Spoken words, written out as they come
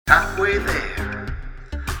Halfway there.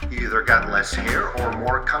 You either got less hair or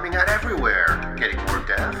more coming out everywhere. Getting more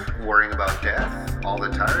deaf, worrying about death. All the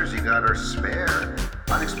tires you got are spare.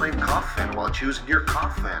 Unexplained coughing while choosing your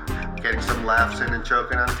coffin. Getting some laughs in and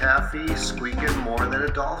choking on taffy. Squeaking more than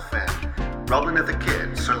a dolphin. Rubbing at the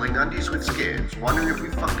kids, circling undies with skids. Wondering if we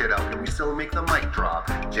fucked it up and we still make the mic drop.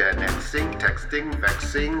 Gen Xing, texting,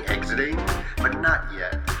 vexing, exiting. But not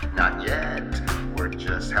yet, not yet. We're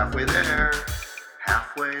just halfway there.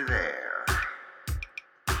 Halfway there.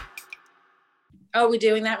 Oh, we're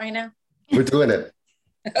doing that right now? We're doing it.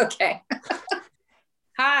 Okay.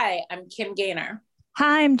 Hi, I'm Kim Gaynor.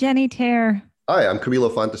 Hi, I'm Jenny Terre. Hi, I'm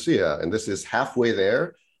Camilo Fantasia, and this is Halfway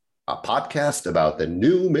There, a podcast about the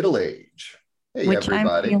new middle age. Hey, Which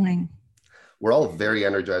everybody. I'm feeling. We're all very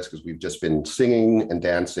energized because we've just been singing and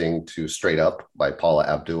dancing to Straight Up by Paula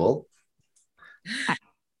Abdul.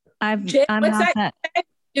 I'm What's not that?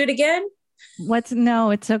 Do it again? No,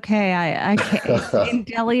 it's okay. It's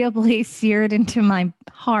indelibly seared into my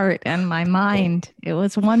heart and my mind. It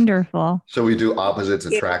was wonderful. So we do opposites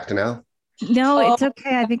attract now? No, it's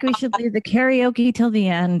okay. I think we should leave the karaoke till the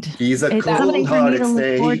end. He's a It's something for me cold-hearted to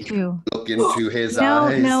look forward snake. to. Look into his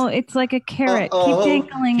eyes. No, it's like a carrot. Keep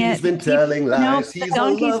dangling it. He's been telling lies. The He's a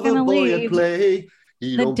donkey's lover gonna boy at leave. play.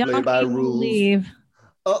 He The don't play donkey by will rules. leave.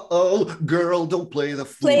 Girl, don't play the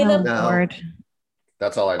fool Play the now. Lord.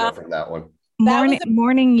 That's all I know from that one.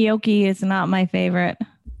 Morning Yoki is not my favorite.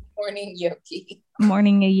 Morning Yoki.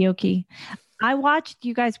 Morning Yoki.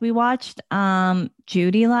 We watched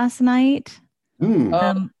Judy last night.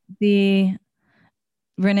 The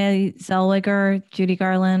Renee Zellweger, Judy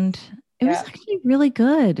Garland. It was actually really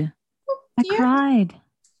good. I cried.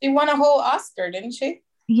 She won a whole Oscar, didn't she?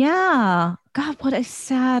 Yeah. God, what a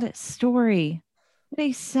sad story. What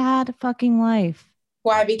a sad fucking life.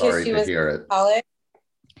 Why? Because Sorry she to was hear it. college.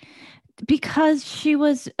 Because she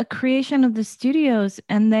was a creation of the studios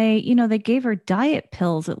and they gave her diet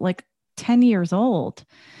pills at like 10 years old.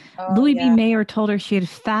 Louis B. Mayer told her she had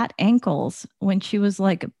fat ankles when she was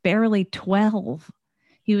like barely 12.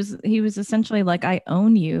 He was essentially like, I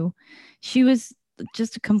own you. She was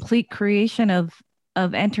just a complete creation of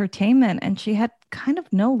entertainment, and she had kind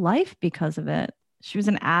of no life because of it. She was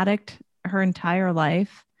an addict her entire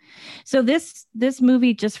life. So this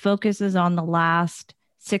movie just focuses on the last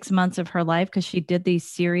 6 months of her life because she did these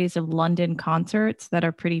series of London concerts that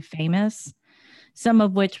are pretty famous. Some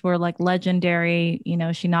of which were like legendary,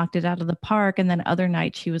 she knocked it out of the park. And then other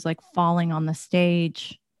nights she was like falling on the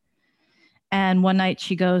stage. And one night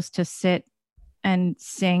she goes to sit and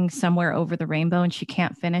sing Somewhere Over the Rainbow and she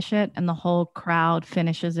can't finish it. And the whole crowd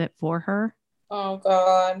finishes it for her. Oh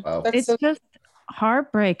God. Wow. It's just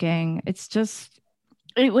heartbreaking.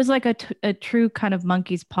 It was like a true kind of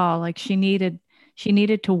monkey's paw. Like she needed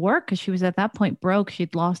to work because she was at that point broke.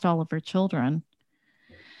 She'd lost all of her children.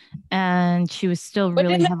 And she was still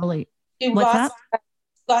really heavily. She lost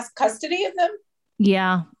custody of them?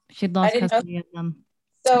 Yeah, she'd lost custody of them.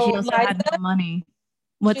 So she also had no money.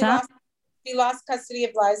 What's that? She lost custody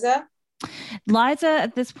of Liza? Liza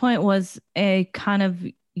at this point was a kind of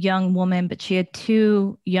young woman, but she had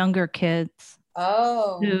two younger kids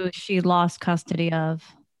who she lost custody of.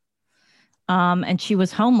 And she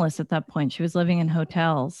was homeless at that point. She was living in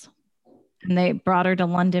hotels. And they brought her to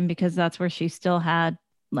London because that's where she still had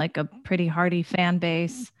like a pretty hearty fan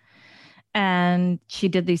base. And she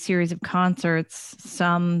did these series of concerts.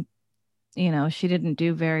 Some, she didn't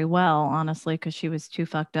do very well, honestly, because she was too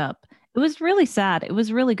fucked up. It was really sad. It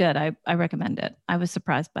was really good. I recommend it. I was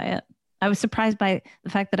surprised by it. I was surprised by the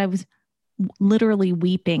fact that I was literally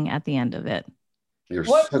weeping at the end of it. You're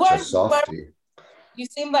such a softie. You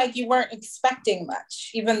seem like you weren't expecting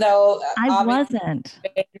much, even though I wasn't.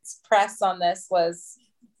 Its press on this was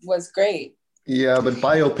great. Yeah, but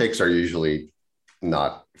biopics are usually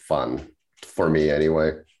not fun for me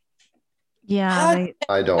anyway. Yeah,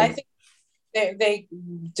 I don't. I think they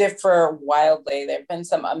differ wildly. There have been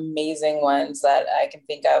some amazing ones that I can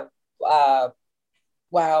think of.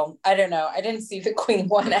 Wow, I don't know. I didn't see the Queen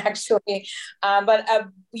one actually, but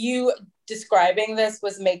you describing this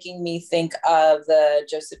was making me think of the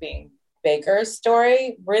Josephine Baker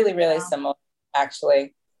story. Really, really similar,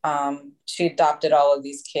 actually. She adopted all of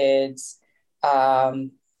these kids.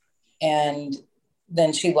 And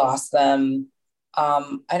then she lost them.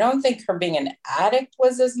 I don't think her being an addict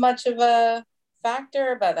was as much of a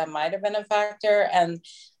factor, but that might have been a factor. And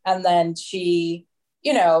then she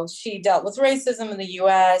dealt with racism in the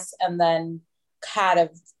US and then kind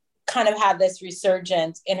of had this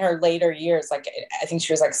resurgence in her later years. Like, I think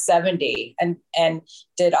she was like 70 and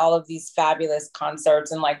did all of these fabulous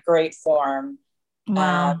concerts in like great form.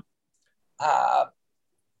 Wow.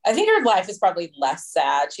 I think her life is probably less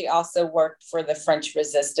sad. She also worked for the French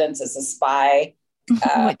Resistance as a spy,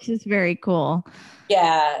 which is very cool.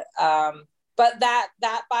 Yeah, but that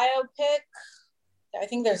biopic, I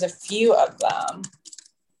think there's a few of them.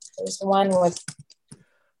 There's one with.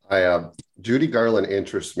 Judy Garland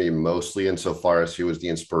interests me mostly insofar as she was the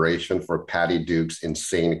inspiration for Patty Duke's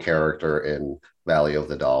insane character in Valley of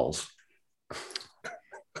the Dolls.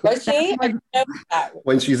 Was she?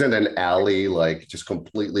 When she's in an alley, like just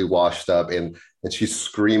completely washed up, and she's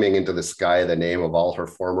screaming into the sky the name of all her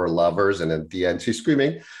former lovers, and at the end she's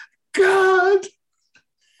screaming, "God,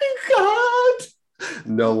 God!"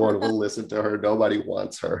 No one will listen to her. Nobody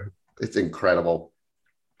wants her. It's incredible.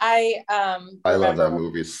 I love that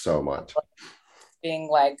movie so much. Being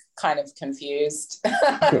like kind of confused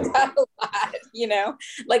about a lot, you know,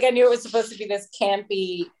 like I knew it was supposed to be this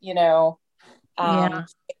campy, you know,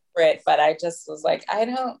 favorite, but I just was like,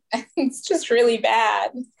 it's just really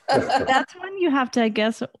bad. That's when you have to, I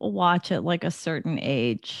guess, watch at like a certain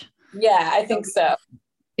age. Yeah, I think so.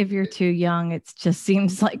 If you're too young, it just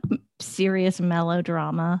seems like serious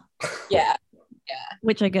melodrama. Yeah.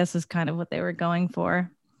 Which I guess is kind of what they were going for.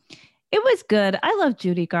 It was good. I love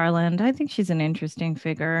Judy Garland. I think she's an interesting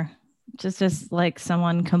figure. Just as like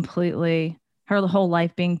someone completely, her whole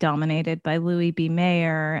life being dominated by Louis B.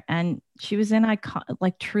 Mayer. And she was in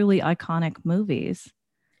truly iconic movies.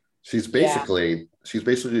 She's basically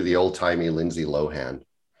the old timey Lindsay Lohan.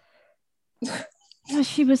 Yeah,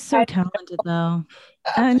 she was so talented though.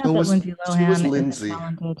 I know that Lindsay Lohan was Lindsay. Is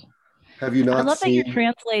talented. Have you not I love that you're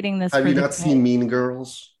translating this. Have you not seen Mean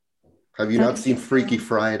Girls? Have you not seen Freaky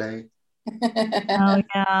Friday? Oh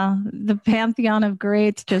yeah, the pantheon of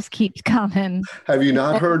greats just keeps coming. Have you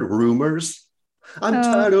not heard Rumors? I'm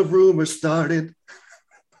tired of rumors started.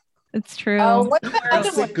 It's true. I'm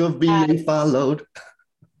sick of being followed.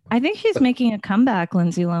 I think she's making a comeback,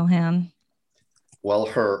 Lindsay Lohan. Well,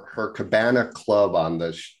 her Cabana Club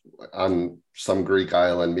on some Greek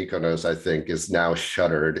island, Mykonos, I think, is now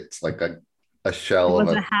shuttered. It's like a shell of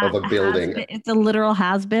a building. It's a literal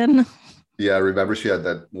has-been. Yeah, remember she had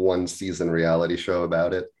that one season reality show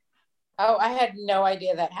about it? Oh, I had no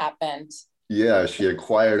idea that happened. Yeah, she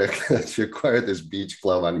acquired this beach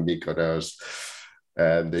club on Mykonos,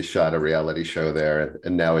 and they shot a reality show there,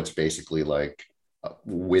 and now it's basically like a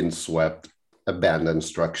windswept, abandoned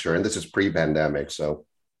structure. And this is pre-pandemic, so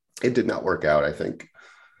it did not work out, I think.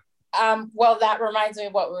 Well, that reminds me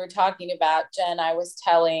of what we were talking about, Jen. I was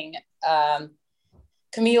telling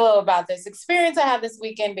Camilo about this experience I had this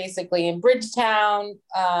weekend, basically in Bridgetown.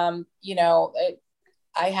 You know,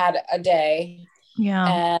 I had a day,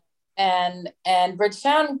 and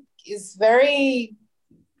Bridgetown is very.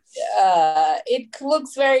 It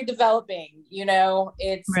looks very developing. You know,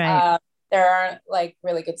 it's right. There aren't like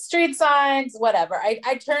really good street signs, whatever.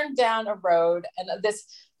 I turned down a road, and this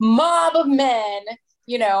mob of men.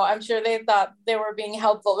 You know, I'm sure they thought they were being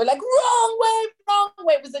helpful. They're like, wrong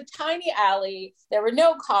way. It was a tiny alley. There were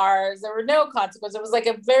no cars. There were no consequences. It was like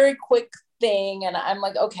a very quick thing. And I'm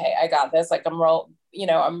like, okay, I got this. Like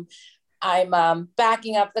I'm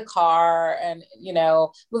backing up the car, and, you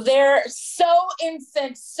know, they're so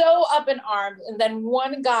incensed, so up in arms. And then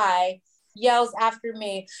one guy yells after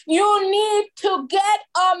me, "You need to get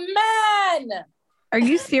a man." Are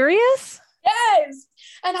you serious? Yes.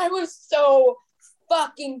 And I was so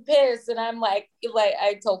fucking pissed, and I'm like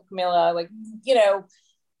I told Camilla, like, you know,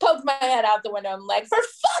 poked my head out the window. I'm like, for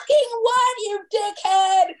fucking what, you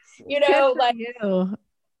dickhead? You know, like you.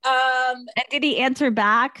 And did he answer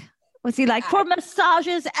back? Was he like, for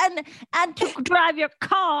massages and to drive your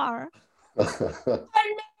car? I made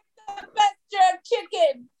the best jerk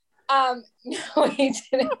chicken. No, he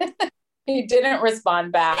didn't. He didn't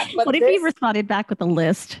respond back. But what if he responded back with a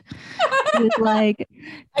list? He was like,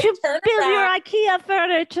 to build your IKEA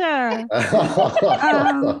furniture,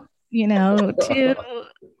 you know, to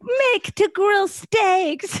grill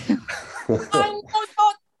steaks. I know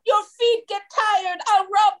your feet get tired. I'll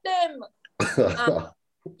rub them.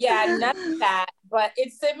 Yeah, none of that. But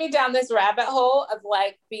it sent me down this rabbit hole of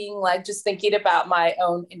like being like just thinking about my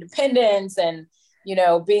own independence and, you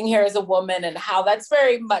know, being here as a woman, and how that's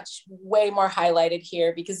very much way more highlighted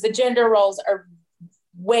here because the gender roles are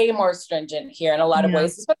way more stringent here in a lot of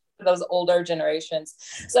ways, especially for those older generations.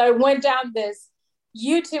 So I went down this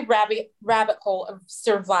YouTube rabbit hole of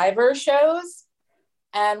Survivor shows.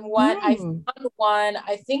 And I found one,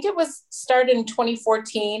 I think it was started in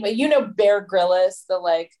 2014, but you know, Bear Grylls, the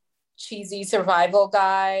like cheesy survival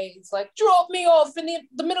guy. He's like, drop me off in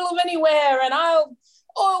the middle of anywhere and I'll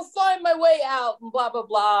find my way out and blah, blah,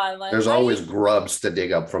 blah. And like, there's always grubs to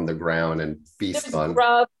dig up from the ground and feast on.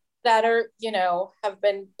 Grubs, that are, have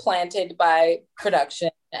been planted by production.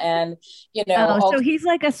 And, so he's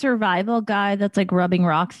like a survival guy that's like rubbing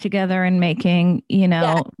rocks together and making,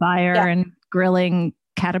 fire and grilling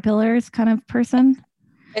caterpillars kind of person.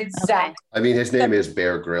 Exactly. Okay. I mean, his name is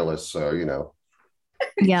Bear Grylls, so,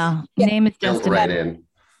 Yeah. Name is built right in.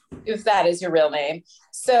 If that is your real name.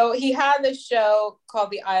 So he had this show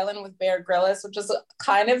called The Island with Bear Grylls, which is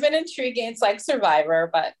kind of an intriguing, it's like Survivor,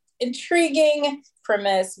 but intriguing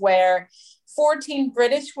premise where 14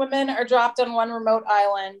 British women are dropped on one remote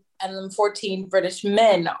island, and then 14 British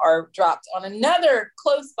men are dropped on another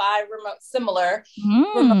close by similar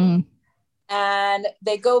remote. And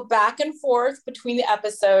they go back and forth between the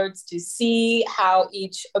episodes to see how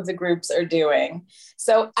each of the groups are doing.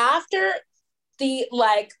 So after the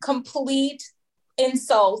complete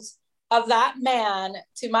insult of that man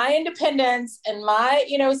to my independence and my,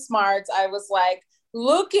 smarts, I was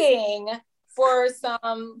looking for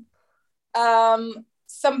some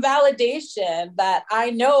validation that I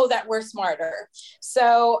know that we're smarter.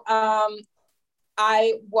 So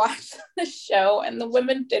I watched the show and the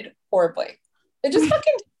women did horribly. They just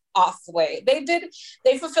fucking awfully. They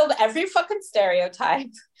fulfilled every fucking stereotype.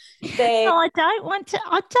 I don't want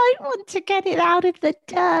to get it out of the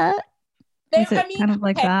dirt. Kind of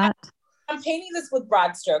like that. I'm painting this with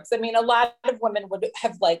broad strokes. I mean, a lot of women would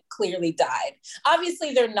have clearly died.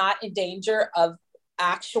 Obviously, they're not in danger of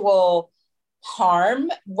actual harm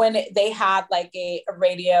when they had a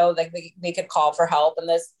radio, they could call for help. And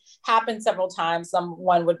this happened several times.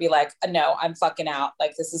 Someone would be like, no, I'm fucking out.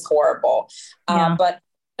 This is horrible. But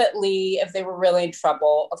if they were really in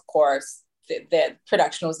trouble, of course, the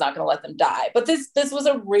production was not going to let them die. But this was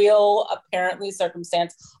a real, apparently,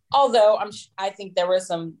 circumstance. Although I think there were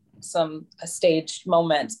some staged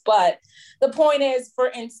moments. But the point is, for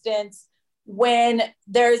instance, when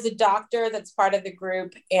there's a doctor that's part of the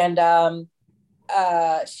group and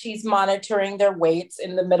she's monitoring their weights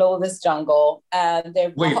in the middle of this jungle, and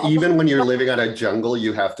wait, even when you're living on a jungle,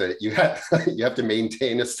 you have to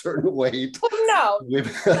maintain a certain weight. No,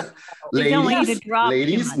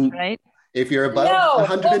 ladies, much, right? If you're above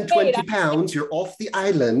 120 pounds, you're off the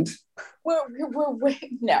island. No,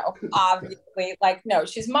 obviously, no,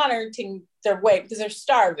 she's monitoring their weight because they're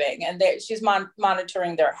starving, and she's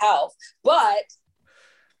monitoring their health. But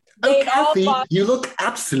Kathy, you look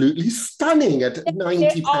absolutely stunning at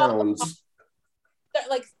 90 pounds.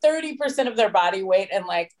 30% of their body weight and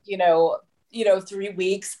 3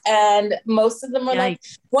 weeks, and most of them were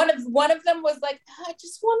one of them was I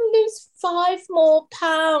just want to lose 5 more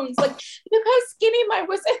pounds. Look how skinny my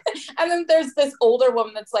was. And then there's this older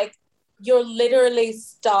woman that's you're literally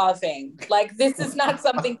starving. This is not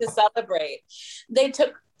something to celebrate. They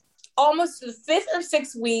took almost the 5th or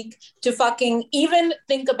 6th week to fucking even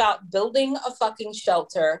think about building a fucking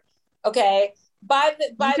shelter. Okay.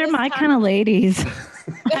 These are my kind of ladies.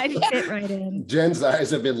 I fit right in. Jen's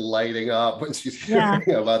eyes have been lighting up when she's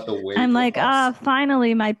hearing about the weight. I'm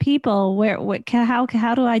finally my people. How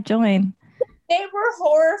do I join? They were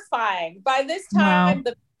horrifying. By this time,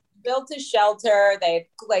 they built a shelter. They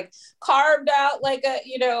carved out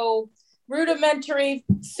a rudimentary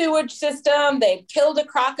sewage system. They killed a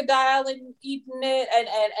crocodile and eaten it and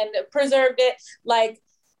preserved it.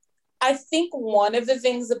 I think one of the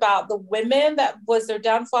things about the women that was their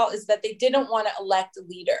downfall is that they didn't want to elect a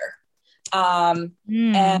leader.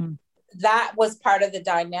 And that was part of the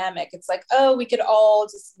dynamic. It's we could all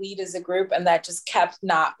just lead as a group, and that just kept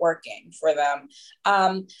not working for them.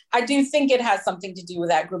 I do think it has something to do with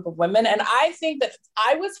that group of women. And I think that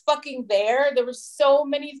I was fucking there. There were so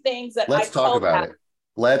many things that Let's talk about it.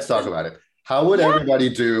 How would everybody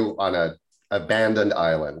do on an abandoned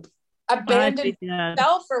island? Abandoned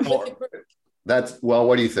yourself or with a group?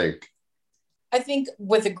 What do you think? I think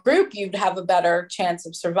with a group, you'd have a better chance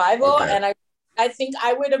of survival. Okay. And I think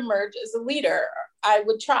I would emerge as a leader. I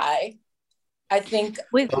would try. I think.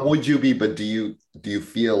 Would you be? But do you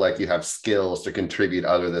feel like you have skills to contribute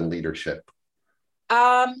other than leadership?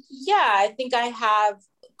 Yeah, I think I have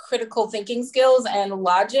critical thinking skills and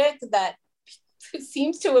logic that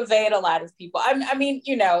seems to evade a lot of people. I mean,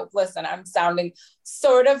 listen, I'm sounding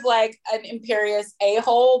sort of like an imperious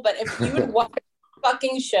a-hole, but if you would watch a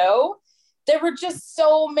fucking show, there were just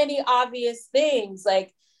so many obvious things.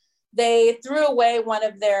 They threw away one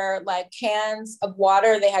of their cans of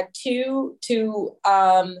water. They had two to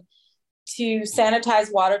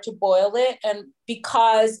sanitize water to boil it, and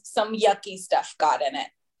because some yucky stuff got in it.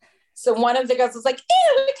 So one of the guys was like,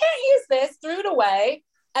 ew, we can't use this, threw it away.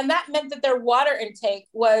 And that meant that their water intake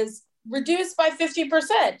was reduced by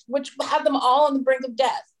 50%, which had them all on the brink of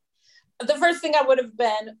death. The first thing I would have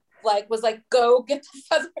been like was like, go get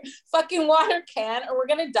the fucking water can or we're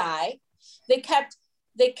gonna die. They kept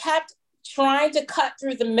trying to cut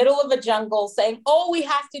through the middle of a jungle, saying all we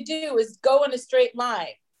have to do is go in a straight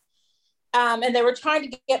line. And they were trying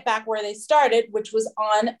to get back where they started, which was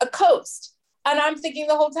on a coast. And I'm thinking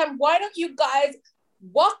the whole time, why don't you guys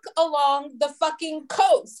walk along the fucking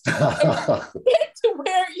coast and get to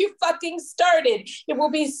where you fucking started? It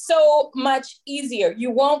will be so much easier.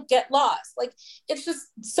 You won't get lost. Like, it's just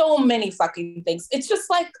so many fucking things. It's just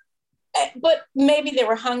like, but maybe they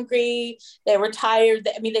were hungry, they were tired.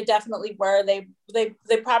 I mean, they definitely were. They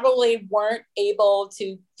probably weren't able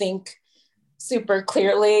to think super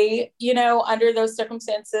clearly, you know, under those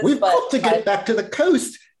circumstances. We've got to get back to the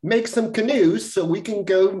coast, make some canoes so we can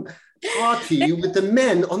go party with the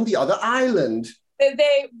men on the other island.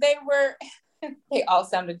 They were, they all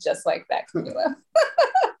sounded just like that, Camila.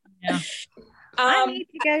 Yeah. I need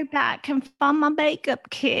to go back and find my makeup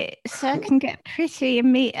kit so I can get pretty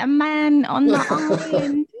and meet a man on the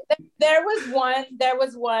island. There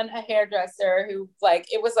was one, a hairdresser who, like,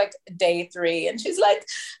 it was like day 3, and she's like,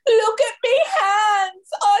 look at me hands.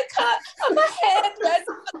 I'm a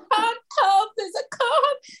hairdresser. I can't help this. I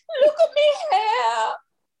can't. Look at me hair.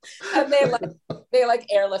 And they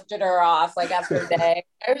airlifted her off like after a day.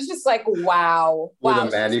 I was just like, wow. With a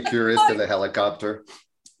manicurist in the helicopter.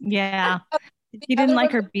 Yeah. She didn't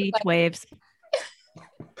like her beach waves.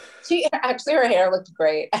 She actually, her hair looked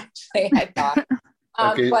great. Actually, I thought.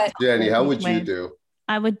 Okay, but Jenny, how would you do?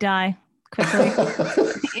 I would die quickly.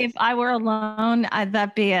 If I were alone,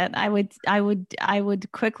 that'd be it. I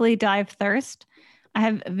would quickly die of thirst. I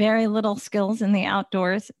have very little skills in the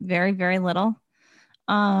outdoors, very, very little.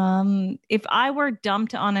 If I were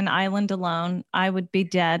dumped on an island alone, I would be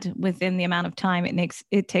dead within the amount of time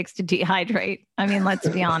it takes to dehydrate. I mean, let's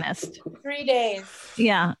be honest. 3 days.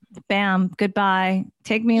 Yeah. Bam. Goodbye.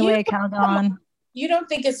 Take me away, Calgon. You don't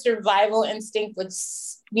think a survival instinct would,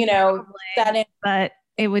 you know, that in? But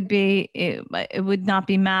it would not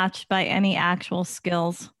be matched by any actual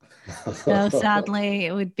skills. So sadly,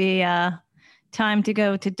 it would be time to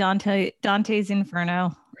go to Dante's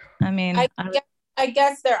Inferno. I mean, I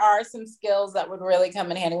guess there are some skills that would really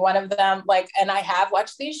come in handy. One of them, like, and I have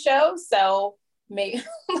watched these shows, so maybe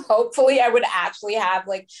hopefully I would actually have,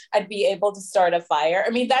 like, I'd be able to start a fire. I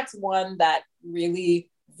mean, that's one that really,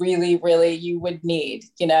 really, really you would need,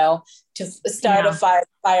 you know, to start a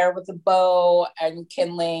fire with a bow and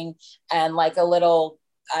kindling and like a little,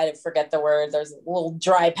 I forget the word, there's a little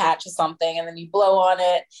dry patch or something, and then you blow on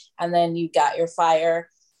it and then you got your fire.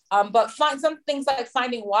 But find some things like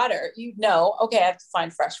finding water, you know, okay, I have to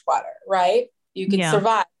find fresh water, right? You can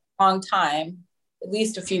survive a long time, at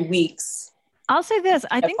least a few weeks. I'll say this.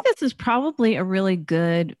 I think this is probably a really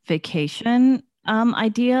good vacation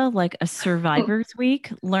idea, like a survivor's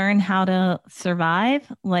week. Learn how to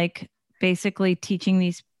survive, like basically teaching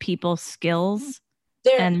these people skills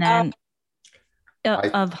and then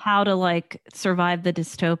of how to like survive the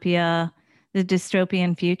dystopian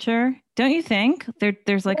future. Don't you think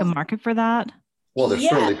there's like a market for that? Well, there's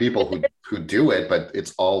certainly people who do it, but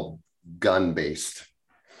it's all gun based.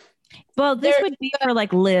 Well, this would be for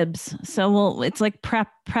like libs. So it's like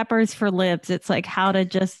preppers for libs. It's like how to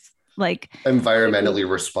just like environmentally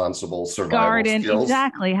responsible survival garden skills.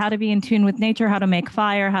 Exactly. How to be in tune with nature, how to make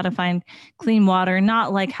fire, how to find clean water,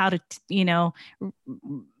 not like how to,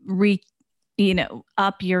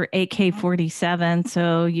 up your AK-47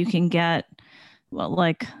 so you can get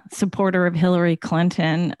like supporter of Hillary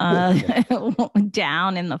Clinton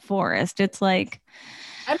down in the forest. It's like,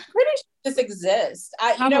 I'm pretty sure this exists.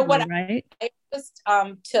 You know what? Right? I just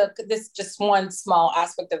took this just one small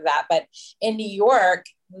aspect of that, but in New York,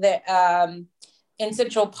 in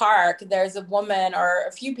Central Park, there's a woman or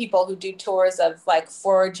a few people who do tours of like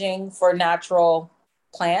foraging for natural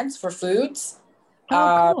plants for foods.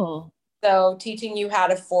 Oh, cool. So teaching you how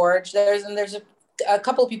to forage. There's a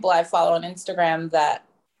couple of people I follow on Instagram that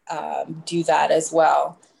do that as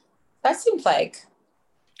well. That seems like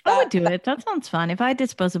I would do it. That sounds fun. If I had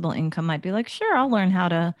disposable income, I'd be like, sure, I'll learn how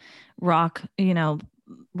to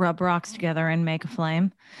rub rocks together and make a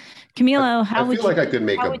flame. Camilo, I feel like I could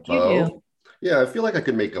make a bow. Yeah, I feel like I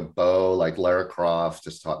could make a bow. Like Lara Croft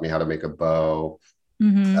just taught me how to make a bow.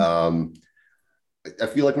 Mm-hmm. I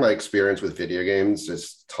feel like my experience with video games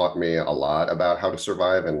just taught me a lot about how to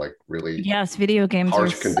survive and like really video games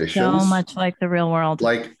harsh are conditions. So much like the real world.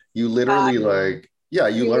 Like you literally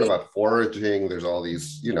you learn about foraging. There's all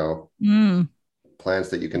these, plants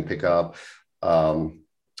that you can pick up.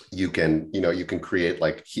 You can create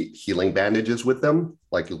like healing bandages with them.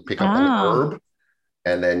 Like you pick up an herb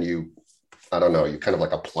and then you I don't know, you kind of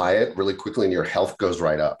like apply it really quickly and your health goes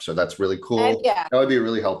right up. So that's really cool. And yeah. That would be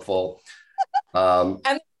really helpful.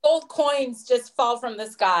 And gold coins just fall from the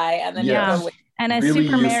sky and then yeah. go away. And a really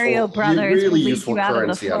Super Mario Brothers really will lead useful you out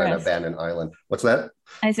currency of the on forest. an abandoned island. What's that?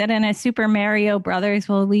 I said, and a Super Mario Brothers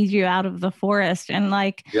will lead you out of the forest and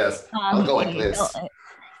like yes, I'll go like this.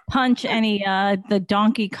 Punch any the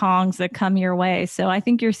Donkey Kongs that come your way. So I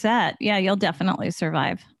think you're set. Yeah, you'll definitely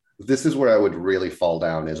survive. This is where I would really fall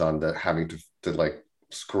down, is on the having to like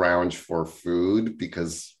scrounge for food,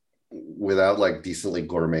 because without like decently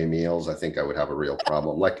gourmet meals, I think I would have a real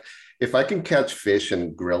problem. Like if I can catch fish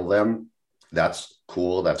and grill them, that's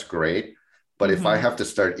cool, that's great. But if I have to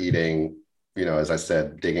start eating, you know, as I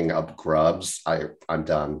said, digging up grubs, I'm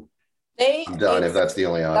done. I'm done if that's the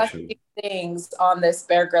only option. Things on this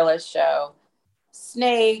Bear Grylls show,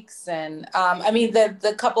 snakes, and I mean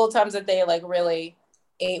the couple of times that they like really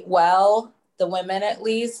ate well, the women at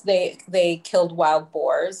least, they killed wild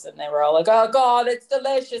boars and they were all like, oh God, it's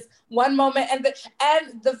delicious. One moment, and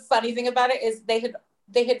the funny thing about it is they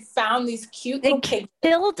had found these cute little pigs.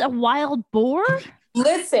 Killed a wild boar?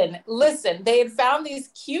 Listen, they had found these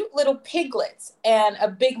cute little piglets and a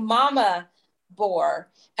big mama boar,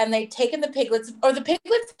 and they'd taken the piglets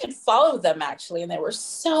had followed them actually, and they were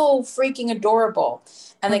so freaking adorable.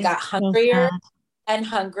 And they got hungrier and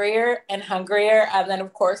hungrier and hungrier. And then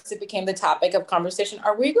of course it became the topic of conversation.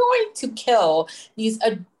 Are we going to kill these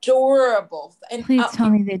adorable? And please tell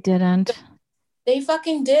me they didn't. They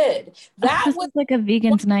fucking did. That was like a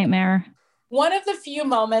vegan's nightmare. One of the few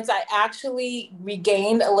moments I actually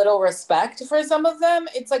regained a little respect for some of them.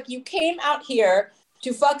 It's like, you came out here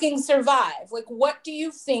to fucking survive. Like, what do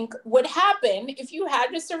you think would happen if you had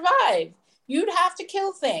to survive? You'd have to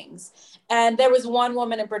kill things. And there was one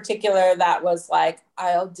woman in particular that was like,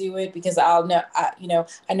 I'll do it because I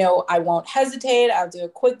know I won't hesitate. I'll do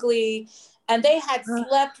it quickly. And they had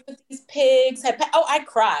slept with these pigs. I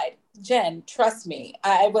cried. Jen, trust me.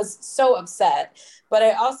 I was so upset. But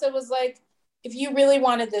I also was like, if you really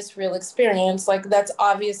wanted this real experience, like that's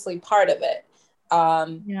obviously part of it.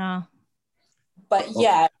 Yeah. But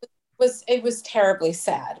yeah, it was terribly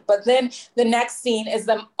sad. But then the next scene is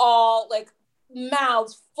them all like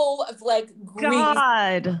mouths full of like grease.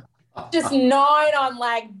 God. Just gnawing on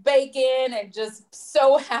like bacon and just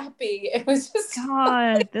so happy. It was just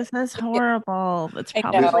God, this is horrible. It's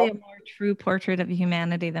probably a more true portrait of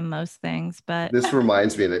humanity than most things. But this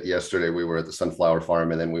reminds me that yesterday we were at the sunflower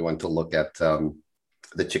farm and then we went to look at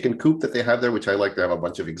the chicken coop that they have there, which I like. To have a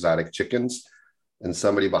bunch of exotic chickens. And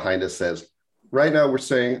somebody behind us says, right now we're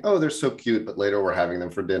saying, oh, they're so cute, but later we're having them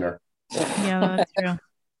for dinner. Yeah, that's true.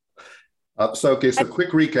 So quick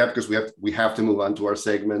recap, because we have to move on to our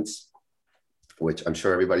segments, which I'm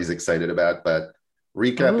sure everybody's excited about. But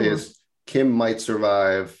recap is Kim might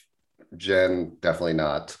survive, Jen definitely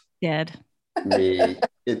not. Dead.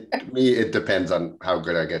 It depends on how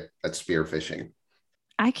good I get at spear fishing.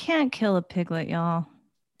 I can't kill a piglet, y'all.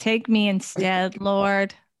 Take me instead,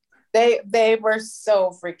 Lord. They were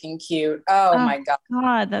so freaking cute. Oh my God.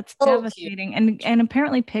 God, that's so devastating. Cute. And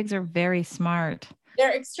apparently pigs are very smart.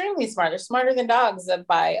 They're extremely smart. They're smarter than dogs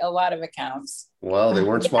by a lot of accounts. Well, they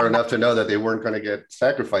weren't smart enough to know that they weren't going to get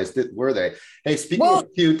sacrificed, were they? Hey, speaking of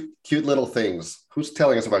cute little things, who's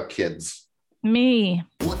telling us about kids? Me.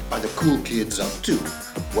 What are the cool kids up to?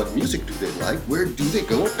 What music do they like? Where do they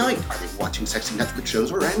go at night? Are they watching sexy Netflix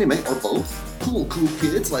shows or anime or both? Cool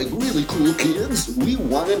kids, like really cool kids. We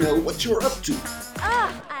want to know what you're up to.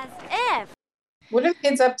 As if. What are the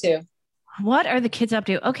kids up to? What are the kids up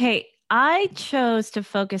to? Okay, I chose to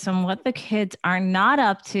focus on what the kids are not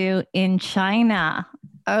up to in China.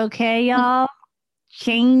 Okay, y'all?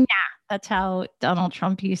 China. That's how Donald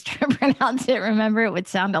Trump used to pronounce it. Remember, it would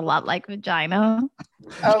sound a lot like vagina.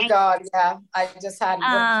 Oh, God, yeah. I just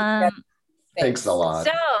had... Thanks a lot.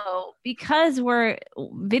 So, because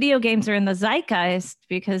video games are in the zeitgeist,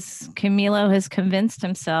 because Camilo has convinced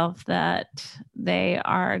himself that they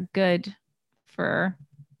are good for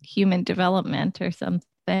human development or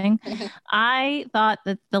something. I thought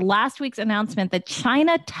that the last week's announcement that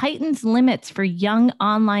China tightens limits for young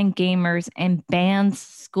online gamers and bans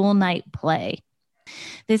school night play.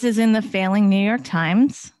 This is in the failing New York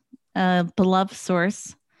Times, a beloved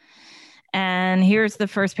source. And here's the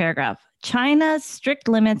first paragraph. China's strict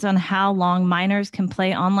limits on how long minors can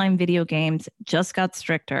play online video games just got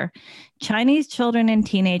stricter. Chinese children and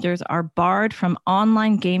teenagers are barred from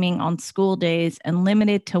online gaming on school days and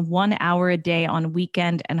limited to 1 hour a day on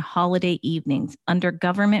weekend and holiday evenings under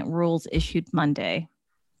government rules issued Monday.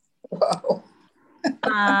 Whoa.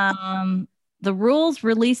 The rules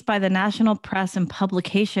released by the National Press and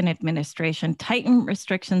Publication Administration tightened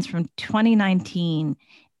restrictions from 2019,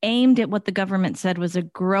 aimed at what the government said was a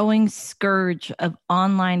growing scourge of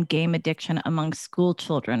online game addiction among school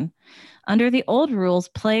children. Under the old rules,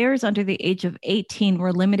 players under the age of 18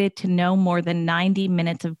 were limited to no more than 90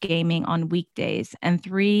 minutes of gaming on weekdays and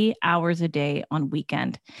 3 hours a day on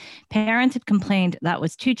weekend. Parents had complained that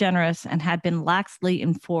was too generous and had been laxly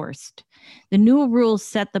enforced. The new rules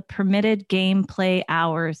set the permitted gameplay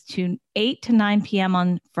hours to 8 to 9 p.m.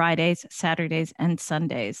 on Fridays, Saturdays, and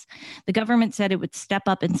Sundays. The government said it would step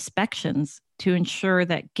up inspections to ensure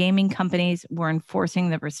that gaming companies were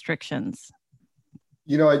enforcing the restrictions.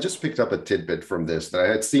 You know, I just picked up a tidbit from this that I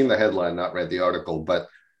had seen the headline, not read the article, but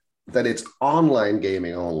that it's online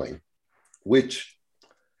gaming only, which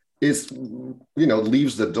is,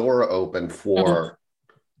 leaves the door open for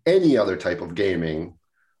any other type of gaming,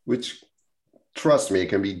 which, trust me,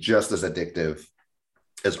 can be just as addictive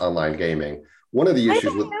as online gaming. One of the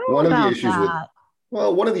issues with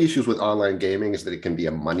online gaming is that it can be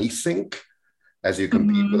a money sink as you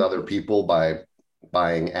compete with other people by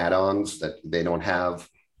buying add-ons that they don't have.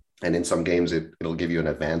 And in some games, it'll give you an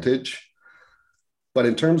advantage. But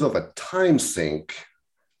in terms of a time sink,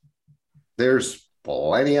 there's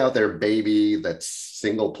plenty out there, baby, that's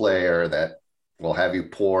single player that will have you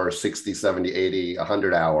pour 60, 70, 80,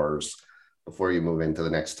 100 hours before you move into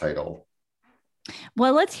the next title.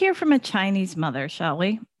 Well, let's hear from a Chinese mother, shall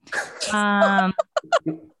we?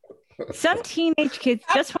 Some teenage kids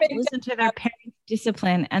just want to listen to their parents'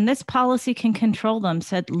 discipline, and this policy can control them,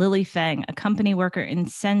 said Lily Feng, a company worker in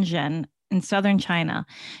Shenzhen in southern China.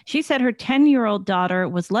 She said her 10-year-old daughter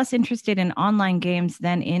was less interested in online games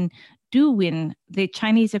than in Douyin, the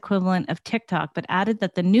Chinese equivalent of TikTok, but added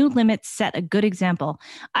that the new limits set a good example.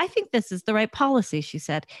 I think this is the right policy, she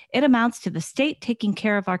said. It amounts to the state taking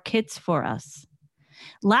care of our kids for us.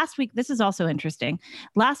 Last week, this is also interesting.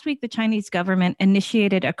 Last week, the Chinese government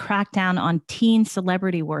initiated a crackdown on teen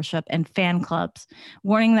celebrity worship and fan clubs,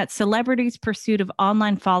 warning that celebrities' pursuit of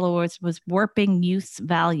online followers was warping youth's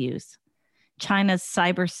values. China's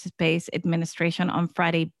Cyberspace Administration on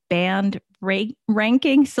Friday banned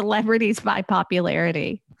ranking celebrities by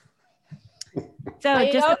popularity. So I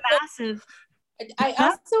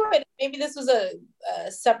also, maybe this was a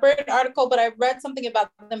separate article, but I read something about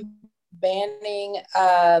them banning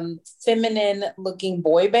feminine looking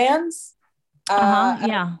boy bands.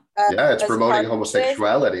 It's promoting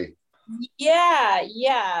homosexuality.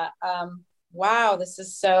 Wow, this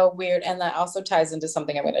is so weird. And that also ties into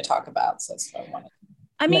something I'm going to talk about. So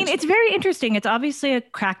I mean, it's very interesting. It's obviously a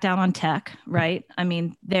crackdown on tech, right? I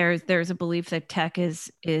mean, there's a belief that tech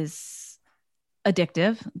is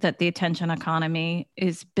addictive, that the attention economy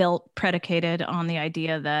is predicated on the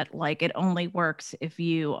idea that like it only works if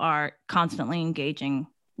you are constantly engaging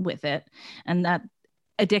with it, and that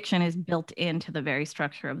addiction is built into the very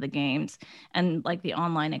structure of the games and like the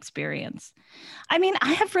online experience. I mean,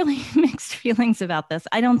 I have really mixed feelings about this.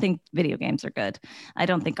 I don't think video games are good. I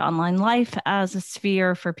don't think online life as a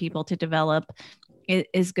sphere for people to develop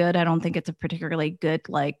is good. I don't think it's a particularly good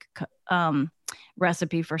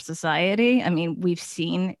recipe for society. I mean, we've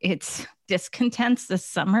seen its discontents this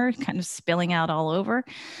summer kind of spilling out all over.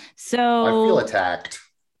 So I feel attacked.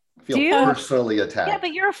 I feel personally attacked. Yeah,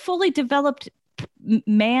 but you're a fully developed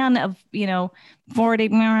man of 40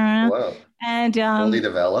 and fully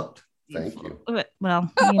developed. Thank you.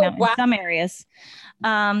 Well, in some areas,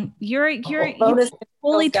 you're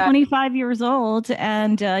fully 25 years old,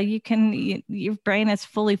 and your brain is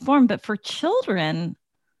fully formed. But for children,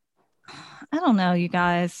 I don't know, you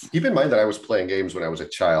guys. Keep in mind that I was playing games when I was a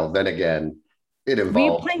child. Then again, it involved. Were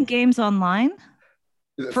you playing games online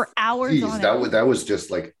for hours? That was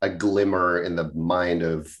just like a glimmer in the mind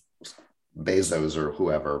of Bezos or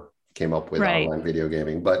whoever came up with online video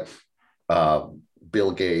gaming. But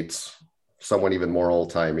Bill Gates, someone even more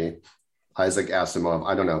old-timey, Isaac Asimov,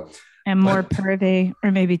 I don't know. And more pervy,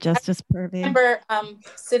 or maybe just as pervy. I remember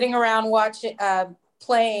sitting around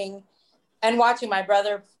playing and watching my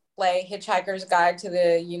brother play Hitchhiker's Guide to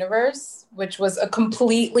the Universe, which was a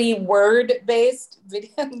completely word-based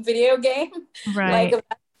video game. Right. Like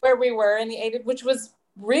where we were in the 80s, which was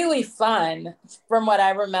really fun from what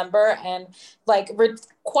I remember, and like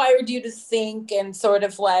required you to think and sort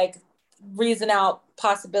of like reason out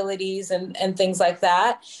possibilities and things like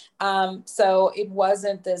that. So it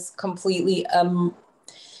wasn't this completely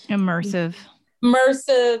immersive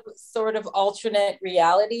sort of alternate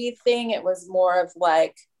reality thing. It was more of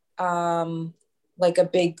like a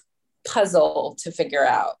big puzzle to figure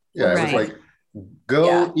out. Yeah, it was like,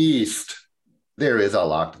 go east. There is a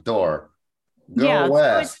locked door. Go So it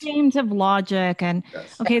west. seems of logic and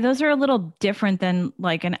Yes. okay, those are a little different than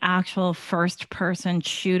like an actual first person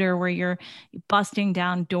shooter where you're busting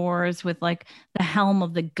down doors with like the helm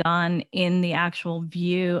of the gun in the actual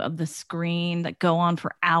view of the screen that go on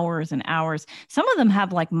for hours and hours. Some of them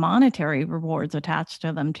have like monetary rewards attached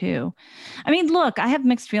to them too. I mean, look, I have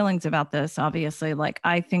mixed feelings about this, obviously. Like,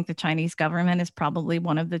 I think the Chinese government is probably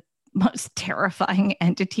one of the most terrifying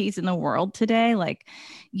entities in the world today. Like,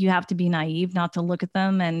 you have to be naive not to look at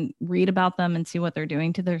them and read about them and see what they're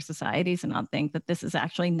doing to their societies and not think that this is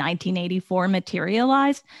actually 1984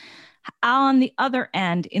 materialized. On the other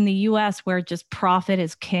end, in the US, where just profit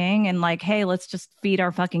is king and like, hey, let's just feed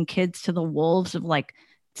our fucking kids to the wolves of like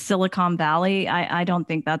Silicon Valley, I don't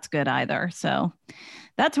think that's good either. So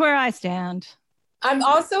that's where I stand. I'm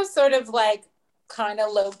also sort of like kind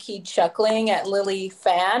of low key chuckling at Lily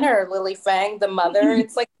Fan or Lily Fang, the mother.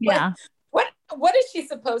 It's like, Yeah, what is she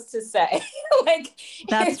supposed to say? Like,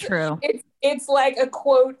 that's true. It's like a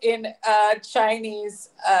quote in Chinese,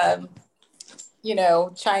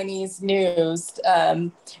 Chinese news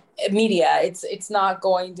media. It's not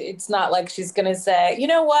going to. It's not like she's going to say, you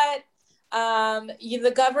know what,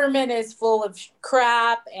 the government is full of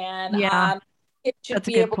crap, and Yeah, it should that's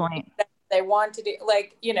a be good able to point. do what they want to do.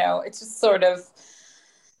 Like, it's just sort of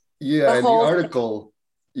Yeah, the in the whole article,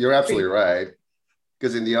 you're absolutely right.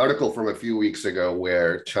 Because in the article from a few weeks ago,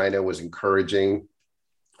 where China was encouraging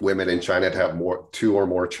women in China to have two or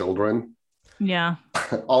more children, Yeah.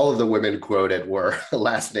 all of the women quoted were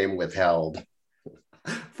last name withheld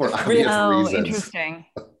for obvious reasons. Interesting.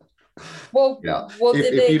 Well, Yeah. well,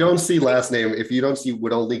 If you don't see last name, if you don't see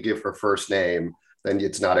would only give her first name, then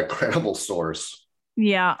it's not a credible source.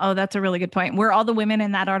 Yeah. Oh, that's a really good point. Were all the women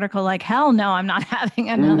in that article like, hell no, I'm not having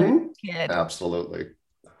another kid? Absolutely.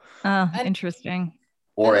 Oh, interesting.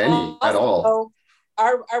 Or any also, at all.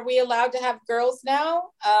 Are we allowed to have girls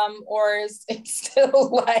now? Or is it still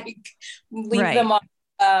like leave them on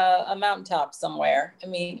a mountaintop somewhere? I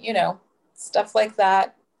mean, stuff like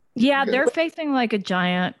that. Yeah, they're facing like a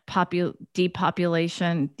giant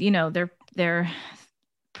depopulation. They're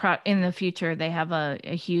in the future, they have a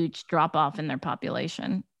huge drop off in their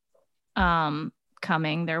population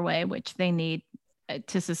coming their way, which they need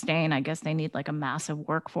to sustain. I guess they need like a massive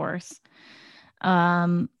workforce.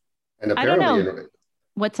 And apparently, I don't know.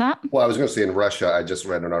 What's that? Well, I was going to say in Russia, I just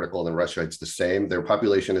read an article in Russia. It's the same. Their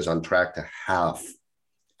population is on track to halve.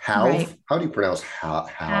 Right. How do you pronounce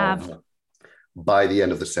halve? By the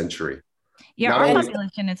end of the century. Yeah, our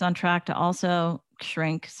population is on track to also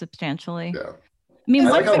shrink substantially. Yeah. I mean, I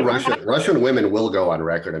like how Russian women will go on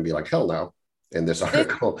record and be like, hell no, in this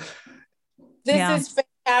article. This is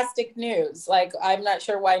fantastic news. Like, I'm not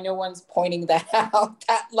sure why no one's pointing that out.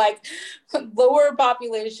 That like lower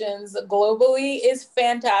populations globally is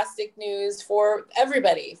fantastic news for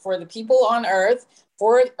everybody, for the people on Earth,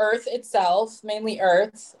 for Earth itself, mainly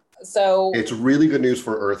Earth. So it's really good news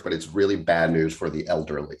for Earth, but it's really bad news for the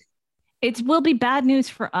elderly. It will be bad news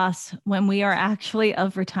for us when we are actually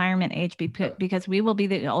of retirement age because we will be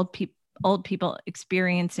the old people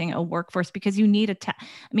experiencing a workforce because you need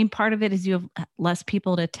part of it is you have less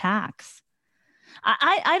people to tax.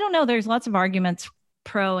 I don't know. There's lots of arguments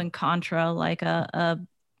pro and contra, like a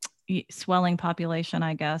swelling population,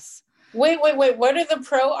 I guess. Wait. What are the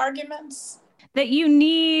pro arguments? That you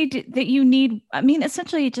need,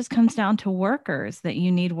 essentially it just comes down to workers, that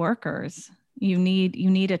you need workers. You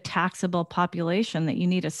need a taxable population, that you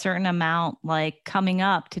need a certain amount like coming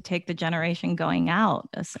up to take the generation going out.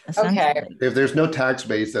 Okay. If there's no tax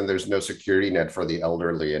base, then there's no security net for the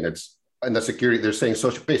elderly. And the security, they're saying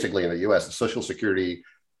basically in the US, the social security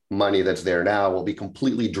money that's there now will be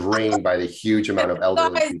completely drained by the huge amount of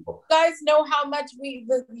elderly people. Guys know how much we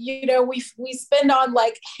spend on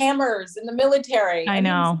like hammers in the military. I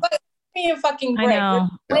know. Give me a fucking break. I know.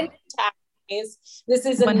 This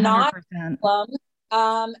is 100%. not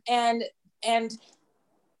problem. And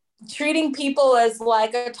treating people as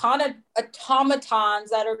like automatons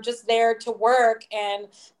that are just there to work and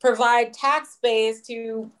provide tax base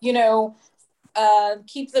to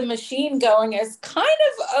keep the machine going is kind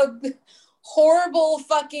of a horrible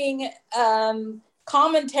fucking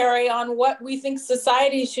commentary on what we think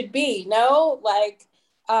society should be. No.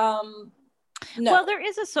 Well, there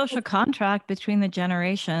is a social contract between the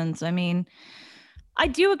generations. I mean, I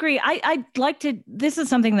do agree. I'd like to, this is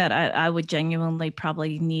something that I would genuinely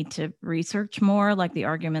probably need to research more, like the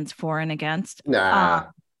arguments for and against. Nah,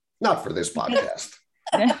 not for this podcast.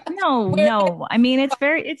 No. I mean, it's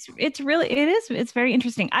very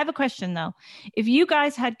interesting. I have a question though. If you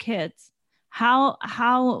guys had kids,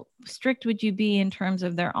 how strict would you be in terms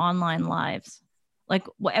of their online lives? Like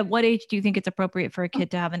at what age do you think it's appropriate for a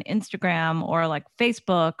kid to have an Instagram or like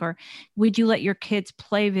Facebook, or would you let your kids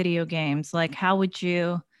play video games? Like how would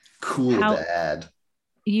you? Cool dad.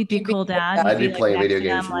 You'd be cool dad. I'd be like playing video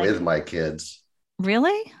games with my kids.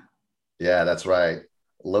 Really? Yeah, that's right.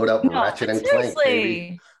 Load up Ratchet and Clank,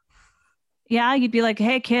 baby. Yeah, you'd be like,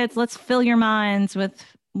 "Hey kids, let's fill your minds with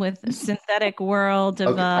a synthetic world of."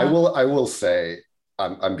 Okay, I will say,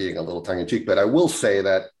 I'm being a little tongue in cheek, but I will say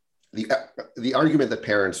that the argument that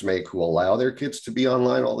parents make who allow their kids to be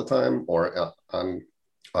online all the time or on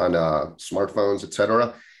smartphones,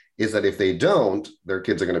 etc., is that if they don't, their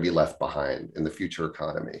kids are going to be left behind in the future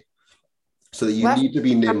economy. So that you need to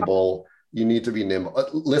be nimble. You need to be nimble.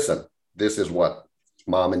 Listen, this is what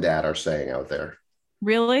mom and dad are saying out there.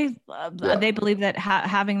 Really? They believe that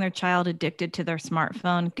having their child addicted to their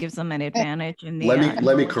smartphone gives them an advantage in the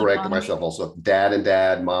let me correct myself also. Dad and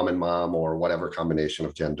dad, mom and mom, or whatever combination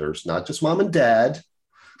of genders, not just mom and dad.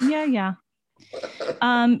 Yeah.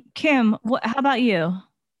 Kim, how about you?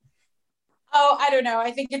 Oh, I don't know. I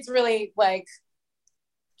think it's really like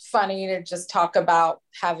funny to just talk about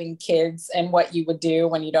having kids and what you would do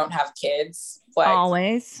when you don't have kids. Like,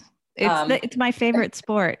 always. It's my favorite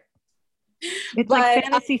sport. It's like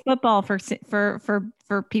fantasy football for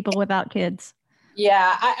people without kids.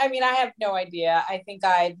 Yeah, I mean, I have no idea. I think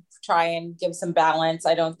I'd try and give some balance.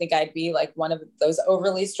 I don't think I'd be like one of those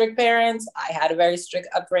overly strict parents. I had a very strict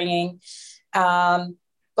upbringing.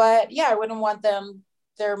 But yeah, I wouldn't want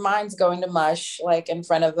their minds going to mush like in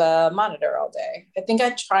front of a monitor all day. I think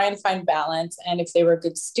I'd try and find balance. And if they were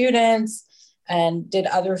good students and did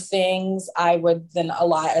other things, I would then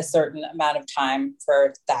allot a certain amount of time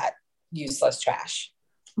for that useless trash.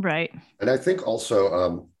 Right. And I think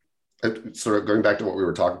also sort of going back to what we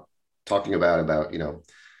were talking about,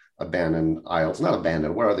 abandoned isles, not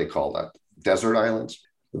abandoned, what are they called? Desert islands.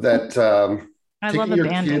 That I love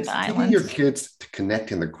abandoned islands. Taking your kids to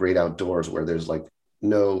connect in the great outdoors where there's like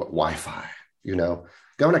no Wi-Fi, go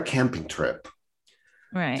on a camping trip.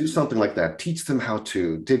 Right. Do something like that. Teach them how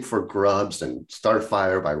to dig for grubs and start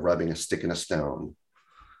fire by rubbing a stick in a stone.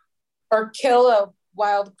 Or kill a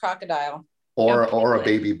wild crocodile. Or a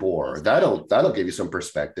baby boar. That'll give you some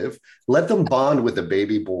perspective. Let them bond with the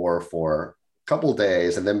baby boar for a couple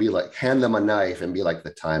days and then be like, hand them a knife and be like,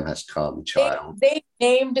 the time has come, child. They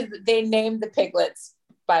named the piglets,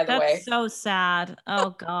 by the way. That's so sad. Oh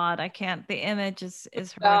God, I can't. The image is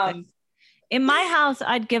horrific. In my house,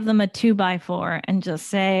 I'd give them a 2x4 and just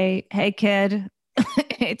say, hey kid,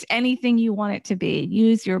 it's anything you want it to be.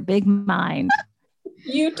 Use your big mind.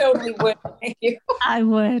 You totally would. I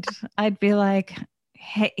would. I'd be like,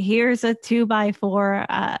 hey, here's a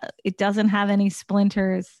 2x4. It doesn't have any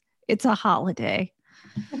splinters. It's a holiday.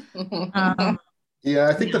 Yeah,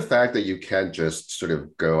 I think the fact that you can't just sort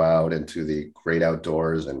of go out into the great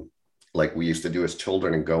outdoors and like we used to do as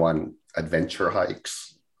children and go on adventure hikes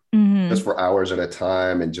just for hours at a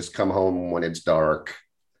time and just come home when it's dark.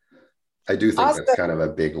 I do think that's kind of a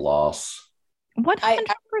big loss.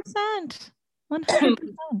 100%. 100%.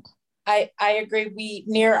 I agree. We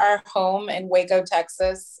near our home in Waco,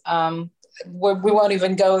 Texas. We won't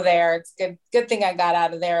even go there. It's good thing I got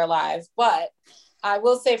out of there alive. But I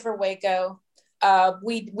will say for Waco,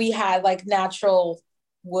 we had like natural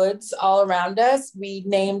woods all around us. We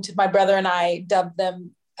named, my brother and I dubbed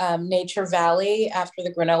them Nature Valley after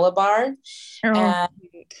the granola bar. And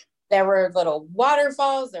there were little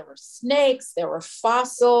waterfalls, there were snakes, there were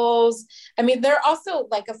fossils. I mean, there are also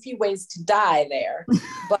like a few ways to die there,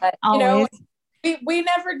 but we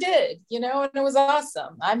never did, and it was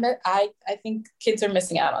awesome. I think kids are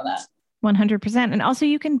missing out on that. 100%. And also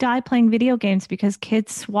you can die playing video games because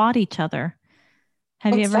kids swat each other.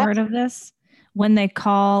 Have you ever heard of this? When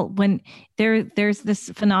there's this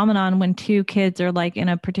phenomenon when two kids are like in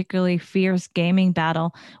a particularly fierce gaming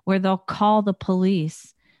battle where they'll call the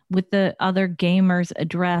police with the other gamer's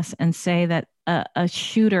address and say that a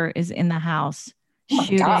shooter is in the house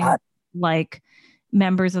shooting like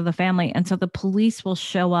members of the family. And so the police will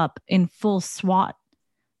show up in full SWAT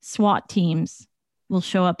teams will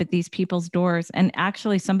show up at these people's doors. And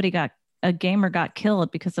actually a gamer got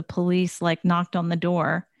killed because the police like knocked on the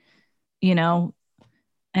door, and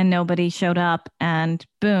nobody showed up and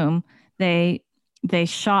boom, they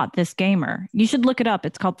shot this gamer. You should look it up.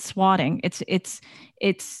 It's called swatting. It's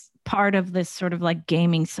part of this sort of like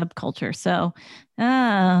gaming subculture. So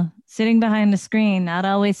sitting behind the screen, not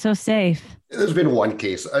always so safe. There's been one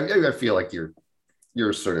case. I feel like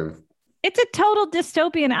you're sort of It's a total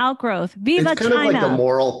dystopian outgrowth. Viva it's kind China. of like the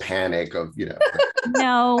moral panic of,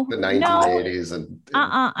 No, the 1980s and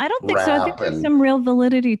I don't think so. I think rap there's and some real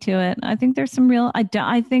validity to it. I think there's some real.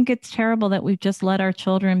 I think it's terrible that we've just let our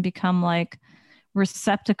children become like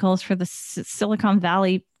receptacles for the Silicon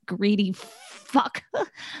Valley greedy fuckers.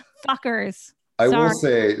 I will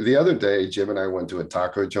Sorry. say the other day, Jim and I went to a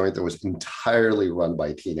taco joint that was entirely run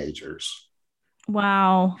by teenagers.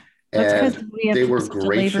 Wow. That's 'cause And we have they were such a labor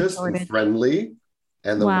gracious and shortage. friendly.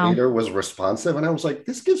 And the Wow. waiter was responsive. And I was like,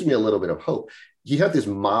 this gives me a little bit of hope. He had this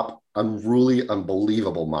unruly,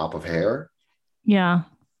 unbelievable mop of hair. Yeah.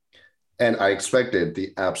 And I expected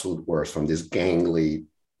the absolute worst from this gangly,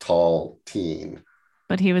 tall teen.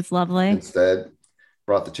 But he was lovely. Instead,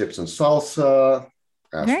 brought the chips and salsa.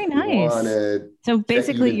 Very nice. So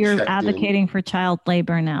basically, you're advocating for child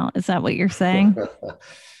labor now. Is that what you're saying?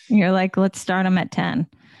 You're like, let's start them at 10.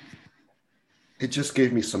 It just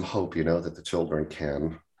gave me some hope, that the children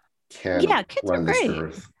can kids run are this great.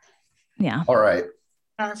 earth. Yeah. All right.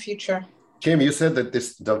 Our future. Kim, you said that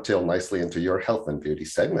this dovetailed nicely into your health and beauty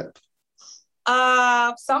segment.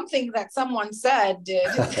 Something that someone said did.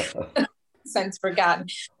 Since forgotten.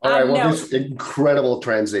 All right. Well, this incredible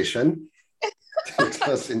transition takes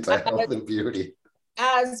us into health and beauty.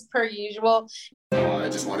 As per usual. I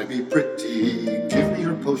just want to be pretty. Give me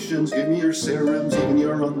your potions, give me your serums, even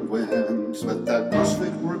your unguents. But that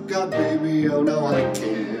CrossFit workout, baby, oh no, I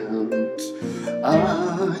can't.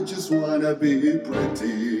 I just want to be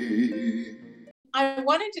pretty. I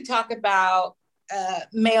wanted to talk about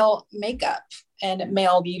male makeup and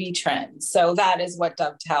male beauty trends. So that is what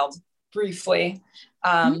dovetailed briefly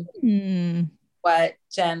what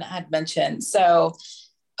Jen had mentioned. So,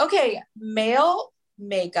 okay, male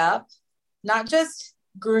makeup, not just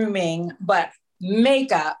grooming, but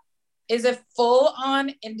makeup is a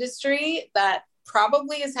full-on industry that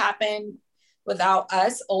probably has happened without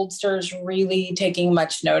us oldsters really taking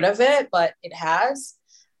much note of it, but it has.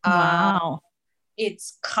 Wow.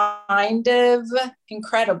 It's kind of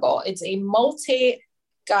incredible. It's a not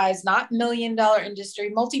 $1 million industry,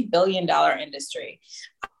 multi-billion dollar industry.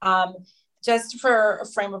 Just for a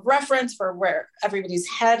frame of reference for where everybody's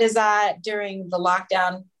head is at during the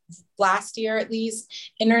lockdown last year, at least,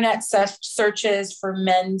 internet searches for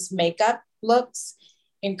men's makeup looks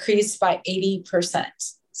increased by 80%.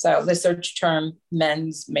 So the search term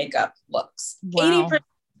men's makeup looks. Wow. 80%.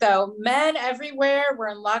 So men everywhere were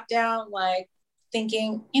in lockdown, like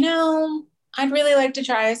thinking, I'd really like to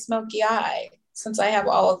try a smoky eye since I have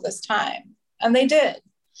all of this time. And they did.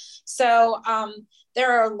 So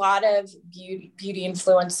there are a lot of beauty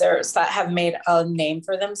influencers that have made a name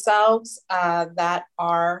for themselves that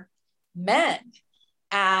are men.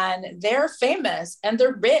 And they're famous and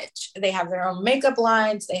they're rich. They have their own makeup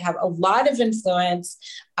lines. They have a lot of influence.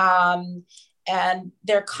 And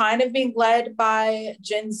they're kind of being led by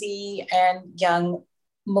Gen Z and young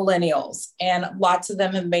millennials. And lots of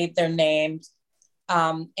them have made their names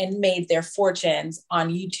and made their fortunes on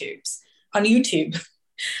YouTube.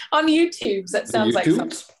 That sounds like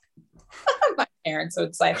something my parents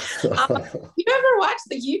would say. You ever watch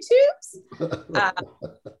the YouTubes?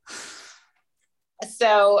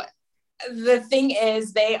 So the thing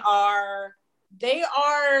is, they are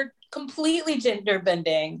completely gender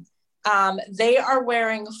bending. They are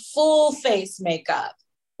wearing full face makeup,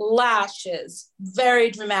 lashes,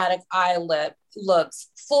 very dramatic lip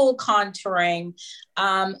looks, full contouring,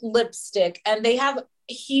 lipstick, and they have a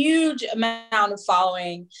huge amount of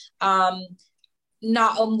following.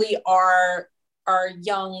 Not only are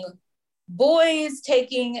young boys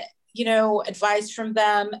taking advice from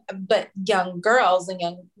them, but young girls and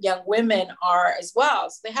young women are as well.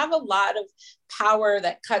 So they have a lot of power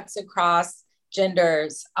that cuts across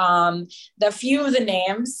genders. The few of the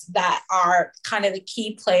names that are kind of the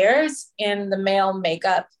key players in the male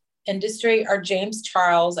makeup industry are James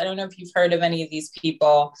Charles. I don't know if you've heard of any of these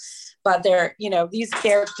people, but they're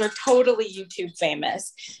totally YouTube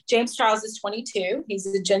famous. James Charles is 22. He's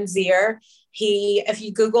a Gen Zer. If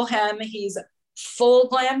you Google him, he's full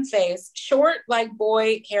glam face, short like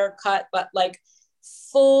boy haircut, but like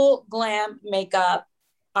full glam makeup,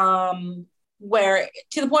 where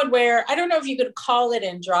to the point where I don't know if you could call it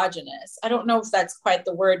androgynous. I don't know if that's quite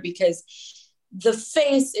the word, because the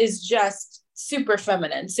face is just super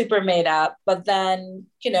feminine, super made up, but then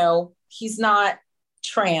he's not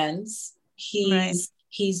trans. He's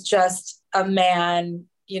just a man,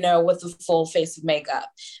 with a full face of makeup.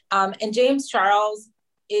 And James Charles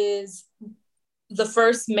is the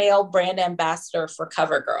first male brand ambassador for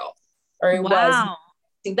CoverGirl, or he was.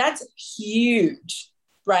 That's huge,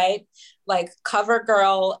 right? Like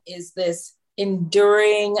CoverGirl is this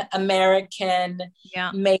enduring American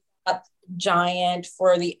yeah. makeup giant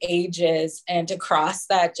for the ages, and to cross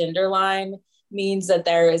that gender line means that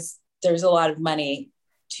there's a lot of money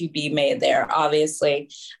to be made there, obviously.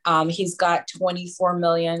 He's got 24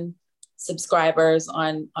 million subscribers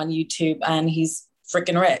on YouTube, and he's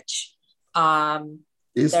freaking rich.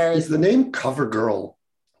 Is the name CoverGirl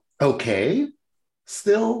okay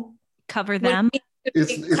still? Cover them?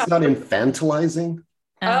 It's not infantilizing?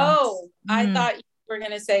 I thought you were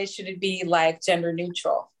going to say, should it be like gender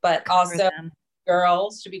neutral, but also them.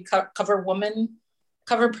 Girls should be cover woman,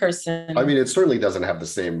 cover person. I mean, it certainly doesn't have the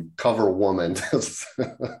same cover woman,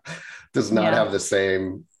 does not have the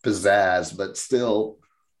same pizzazz, but still.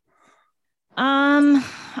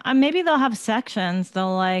 Maybe they'll have sections.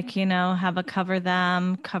 They'll have a cover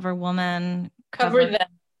them, cover woman, cover them,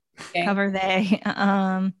 okay. Cover they.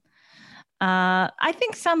 I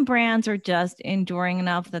think some brands are just enduring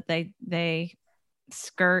enough that they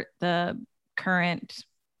skirt the current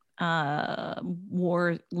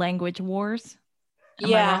language wars.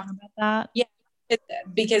 Am I wrong about that? Yeah,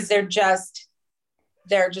 because they're just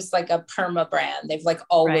like a perma brand. They've like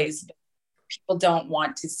always been. People don't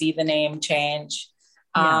want to see the name change.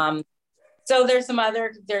 So there's some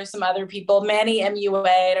other people. Manny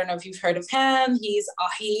MUA, I don't know if you've heard of him.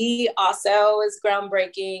 He also is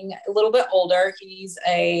groundbreaking, a little bit older. He's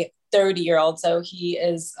a 30-year-old, so he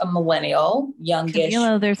is a millennial, youngish.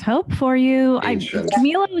 Camilo, there's hope for you.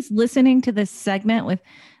 Camilo was listening to this segment with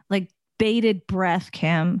like bated breath,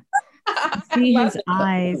 Kim. See his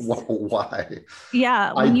eyes. Why?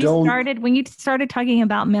 Yeah, when you started talking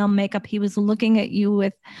about male makeup, he was looking at you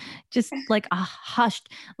with just like a hushed,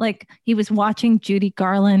 like he was watching Judy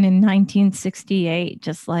Garland in 1968,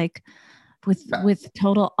 just like with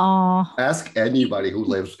total awe. Ask anybody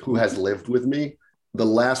who has lived with me. The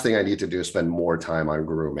last thing I need to do is spend more time on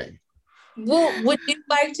grooming. Well, would you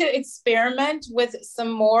like to experiment with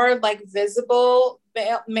some more like visible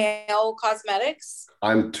male cosmetics?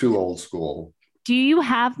 I'm too old school. Do you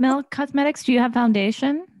have male cosmetics? Do you have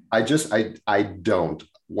foundation? I don't.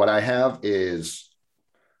 What I have is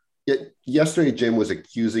yesterday Jim was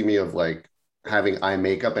accusing me of like having eye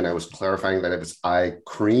makeup, and I was clarifying that it was eye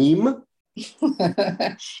cream.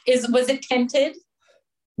 Was it tinted?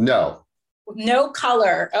 No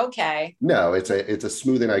color. Okay. No, it's a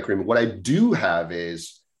smoothing eye cream. What I do have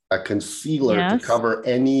is a concealer to cover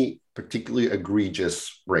any particularly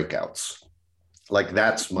egregious breakouts. Like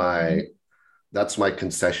that's my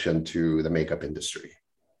concession to the makeup industry.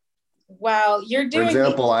 Wow, you're doing. For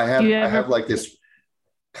example, I have like this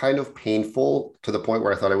kind of painful to the point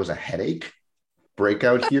where I thought it was a headache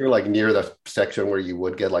breakout here, like near the section where you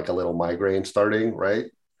would get like a little migraine starting, right?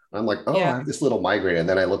 I'm like, I have this little migraine. And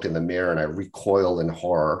then I looked in the mirror and I recoiled in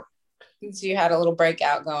horror. So you had a little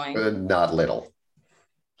breakout going. Not little.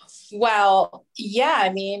 Well, yeah,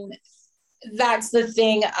 I mean, that's the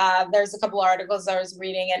thing. There's a couple articles I was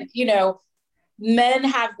reading, and, men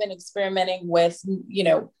have been experimenting with,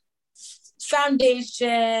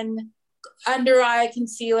 foundation, under eye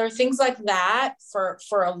concealer, things like that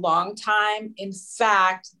for a long time. In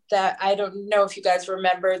fact, that I don't know if you guys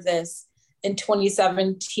remember this, in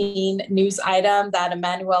 2017 news item that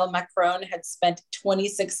Emmanuel Macron had spent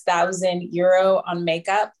 26,000 euro on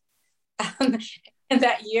makeup in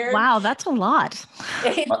that year. Wow, that's a lot.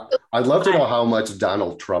 I'd love to know how much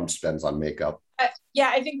Donald Trump spends on makeup. Yeah,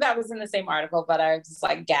 I think that was in the same article, but I was just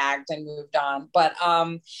like gagged and moved on. But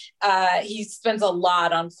he spends a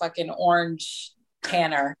lot on fucking orange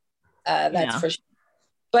tanner. That's for sure.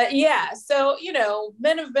 But yeah, so,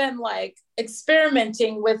 men have been like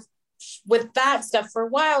experimenting with that stuff for a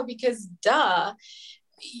while, because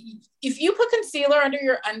if you put concealer under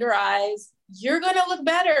your under eyes, you're going to look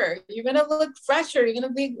better. You're going to look fresher.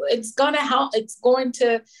 It's going to help. It's going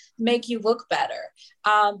to make you look better.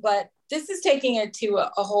 But this is taking it to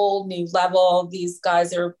a whole new level. These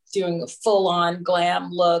guys are doing full on glam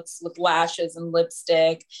looks with lashes and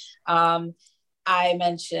lipstick. I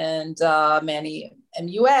mentioned Manny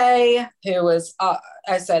MUA, who was,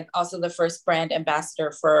 I said, also the first brand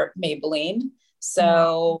ambassador for Maybelline.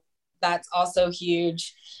 So that's also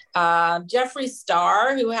huge. Jeffree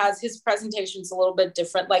Star, who has his presentations a little bit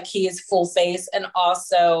different, like he is full face, and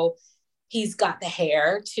also he's got the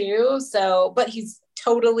hair too. So, but he's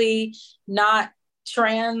totally not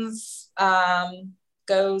trans,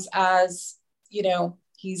 goes as,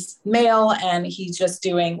 he's male, and he's just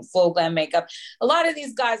doing full glam makeup. A lot of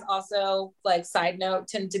these guys also, like, side note,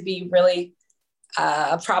 tend to be really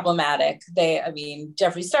problematic.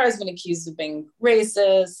 Jeffree Star has been accused of being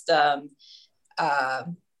racist.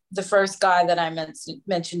 The first guy that I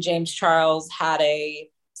mentioned, James Charles, had a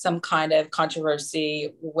some kind of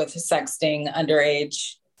controversy with sexting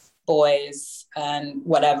underage boys and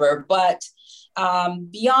whatever. But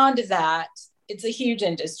beyond that, it's a huge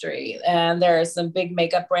industry, and there are some big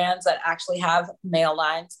makeup brands that actually have male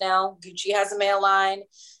lines now. Gucci has a male line.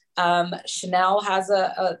 Chanel has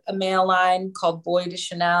a male line called Boy de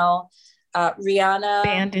Chanel. Rihanna.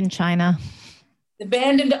 Banned in China.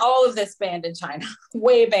 All of this banned in China.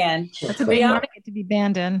 Way banned. That's a big market to be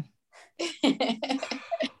banned in.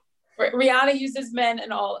 Rihanna uses men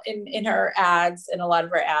in her ads, in a lot of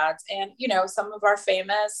her ads. And, you know, some of our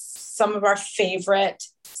favorite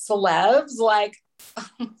celebs, like,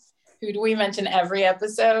 who do we mention every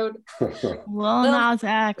episode? Lil Nas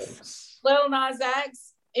X. Lil Nas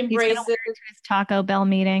X embraces his Taco Bell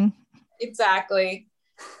meeting. Exactly.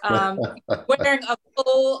 Wearing a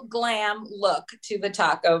full glam look to the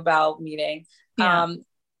Taco Bell meeting. Yeah.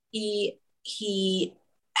 He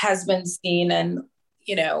has been seen in,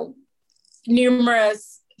 you know,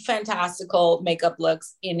 numerous fantastical makeup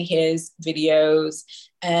looks in his videos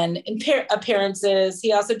and in appearances.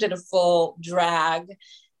 He also did a full drag,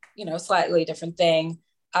 you know, slightly different thing,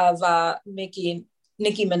 of Nicki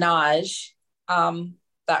Minaj.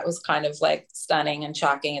 That was kind of like stunning and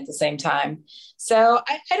shocking at the same time. So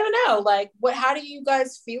I don't know, like, how do you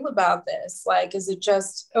guys feel about this? Like, is it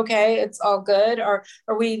just, okay, it's all good? Or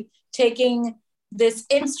are we taking this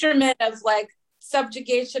instrument of like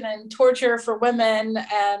subjugation and torture for women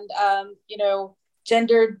and, you know,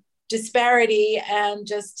 gender disparity and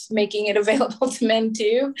just making it available to men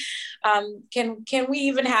too? Can we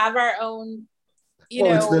even have our own,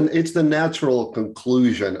 it's the natural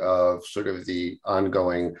conclusion of sort of the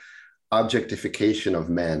ongoing objectification of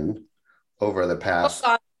men over the past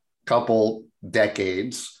couple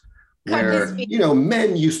decades, where, you know,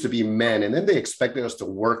 men used to be men and then they expected us to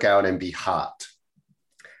work out and be hot.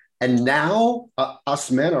 And now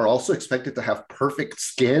us men are also expected to have perfect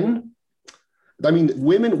skin. I mean,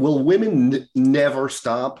 will women never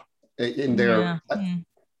stop in their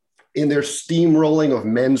steamrolling of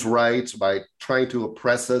men's rights by trying to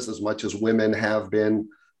oppress us as much as women have been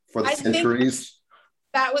for the centuries?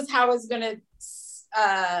 That was how I was going to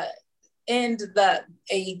end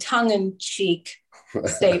a tongue-in-cheek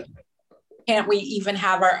statement. Can't we even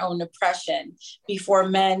have our own oppression before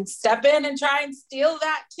men step in and try and steal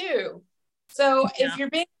that too? So if you're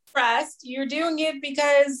being oppressed, you're doing it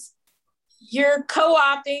because you're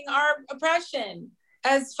co-opting our oppression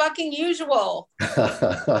as fucking usual.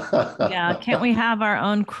 Yeah, can't we have our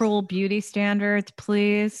own cruel beauty standards,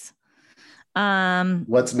 please?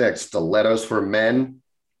 What's next? Stilettos for men?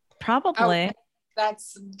 Probably. Oh,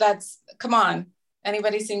 that's come on.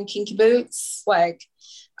 Anybody seen Kinky Boots? Like,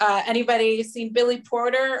 anybody seen Billy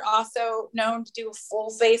Porter, also known to do a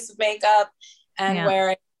full face of makeup and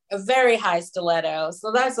wear a very high stiletto?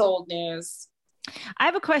 So that's old news. I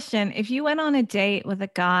have a question. If you went on a date with a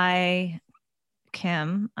guy,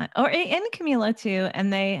 Kim, and Camila too,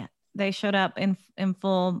 and they showed up in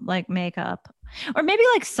full like makeup, or maybe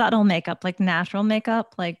like subtle makeup, like natural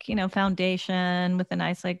makeup, like, you know, foundation with a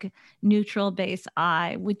nice like neutral base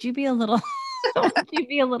eye, would you be a little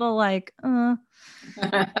like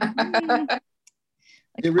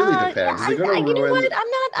it really depends. You know what?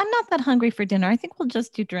 I'm not that hungry for dinner. I think we'll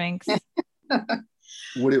just do drinks.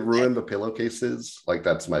 Would it ruin the pillowcases? Like,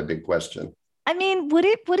 that's my big question. I mean, would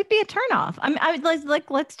it be a turnoff? I mean, I would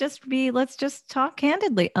let's just talk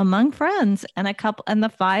candidly among friends and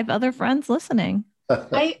the 5 other friends listening.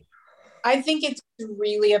 I think it's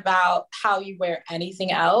really about how you wear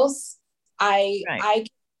anything else. I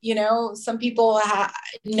you know, some people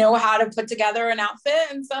know how to put together an outfit,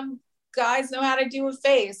 and some guys know how to do a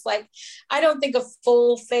face. Like, I don't think a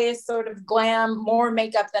full face sort of glam, more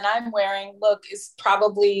makeup than I'm wearing look is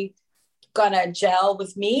probably gonna gel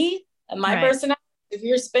with me and my personality. If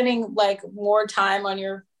you're spending like more time on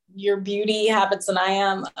your beauty habits than I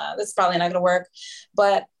am, that's probably not gonna work.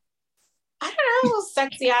 But I don't know,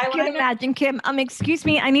 sexy eyeliner. Can you imagine, Kim? Excuse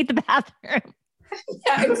me, I need the bathroom.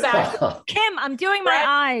 Yeah, exactly. Kim, I'm doing my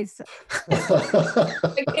eyes.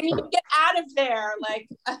 Like, can you get out of there? Like,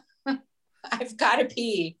 I've got to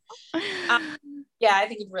pee. Yeah, I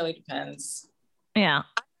think it really depends. Yeah.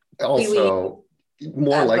 Also,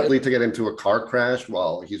 more likely to get into a car crash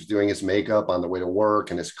while he's doing his makeup on the way to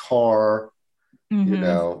work in his car. You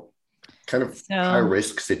know, kind of high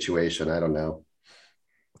risk situation. I don't know.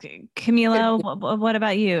 Camilo, what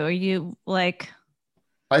about you? Are you like?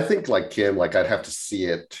 I think like Kim, like I'd have to see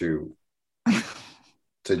it to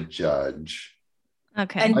judge.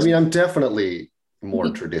 Okay. I mean, I'm definitely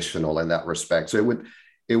more traditional in that respect. So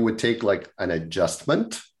it would take like an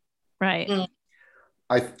adjustment. Right.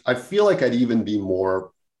 I feel like I'd even be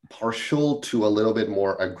more partial to a little bit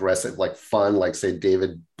more aggressive, like fun, like say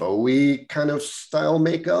David Bowie kind of style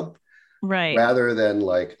makeup, right? Rather than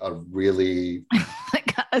like a really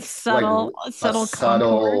like a subtle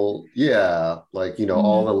contour. Yeah, like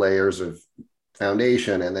all the layers of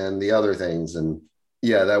foundation and then the other things, and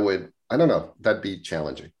yeah, I don't know, that'd be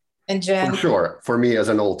challenging. And Jen, for sure, for me as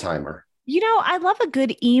an old timer. I love a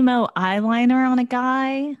good emo eyeliner on a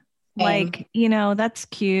guy. Like, that's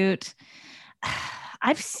cute.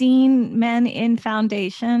 I've seen men in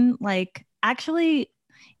foundation. Like, actually,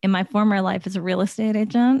 in my former life as a real estate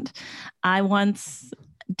agent, I once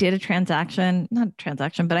did not a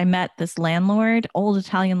transaction, but I met this landlord, old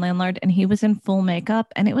Italian landlord, and he was in full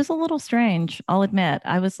makeup. And it was a little strange, I'll admit.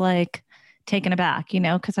 I was like taken aback,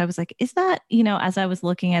 because I was like, is that, as I was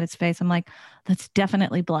looking at his face, I'm like, that's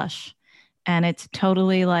definitely blush. And it's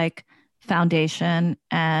totally like foundation.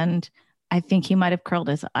 And I think he might have curled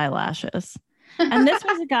his eyelashes. And this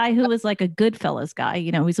was a guy who was like a Goodfellas guy,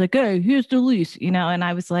 he's like, hey, here's the lease, and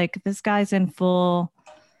I was like, this guy's in full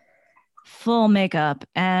makeup.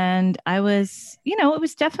 And I was, it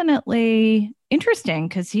was definitely interesting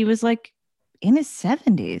because he was like in his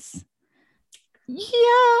 70s.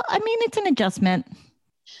 Yeah, I mean, it's an adjustment.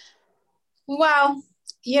 Well,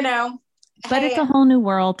 but it's a whole new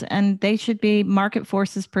world, and they should be market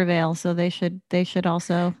forces prevail. So they should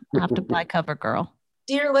also have to buy CoverGirl.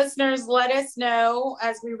 Dear listeners, let us know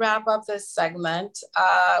as we wrap up this segment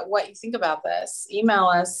what you think about this. Email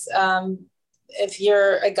us. If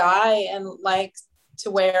you're a guy and like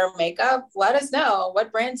to wear makeup, let us know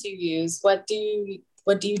what brands you use. What do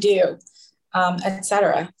you do?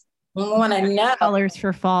 Etc. We want to know. Colors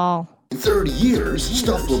for fall. In 30 years,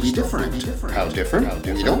 stuff will be different. How different?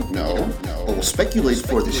 You don't know. But we'll speculate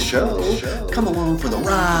for the show. Come along for the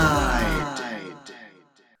ride.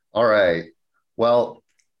 All right. Well,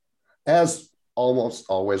 as almost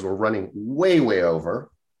always, we're running way, way over.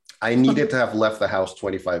 I needed to have left the house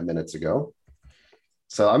 25 minutes ago.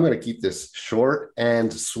 So I'm going to keep this short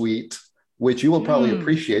and sweet, which you will probably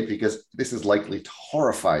appreciate because this is likely to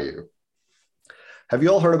horrify you. Have you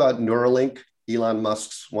all heard about Neuralink, Elon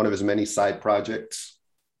Musk's one of his many side projects?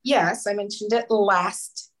 Yes, I mentioned it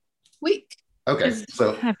last week. Okay,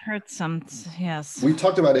 so I've heard some, yes. We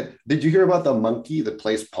talked about it. Did you hear about the monkey that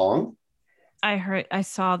plays Pong? I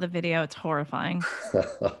saw the video. It's horrifying.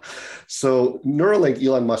 So Neuralink,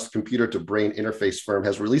 Elon Musk's computer to brain interface firm,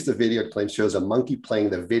 has released a video that claims shows a monkey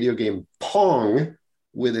playing the video game Pong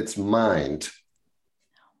with its mind.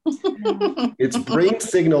 Its brain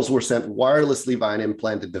signals were sent wirelessly via an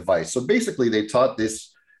implanted device. So basically they taught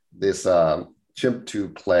this chimp to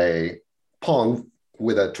play Pong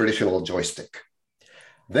with a traditional joystick.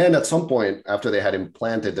 Then at some point after they had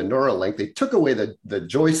implanted the Neuralink, they took away the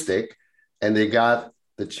joystick and they got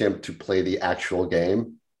the chimp to play the actual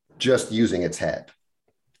game just using its head.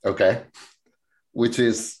 Okay. Which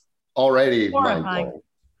is already mind-blowing.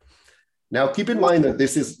 Now, keep in mind that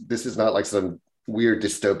this is not like some weird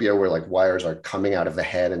dystopia where like wires are coming out of the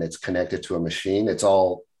head and it's connected to a machine. It's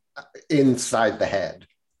all inside the head.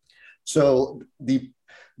 So the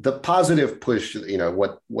positive push,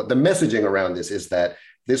 what the messaging around this is that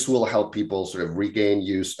this will help people sort of regain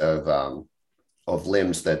use of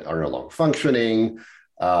limbs that are no longer functioning.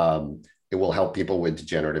 It will help people with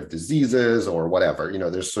degenerative diseases or whatever.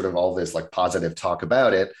 There's sort of all this like positive talk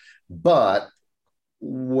about it. But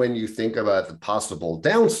when you think about the possible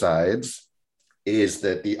downsides, is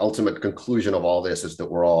that the ultimate conclusion of all this is that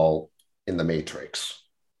we're all in the matrix.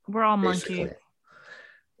 We're all monkey.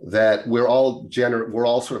 That we're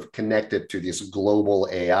all sort of connected to this global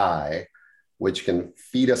AI, which can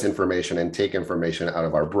feed us information and take information out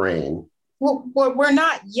of our brain. Well, we're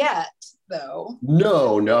not yet, though.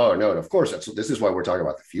 No. Of course, this is why we're talking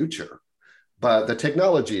about the future. But the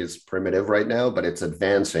technology is primitive right now, but it's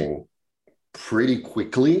advancing pretty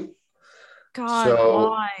quickly. God, so,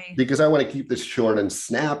 why? Because I want to keep this short and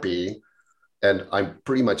snappy, and I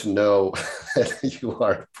pretty much know that you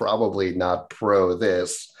are probably not pro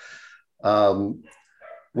this. Where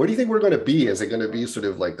do you think we're going to be? Is it going to be sort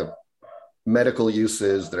of like the medical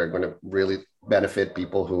uses that are going to really benefit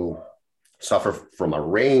people who suffer from a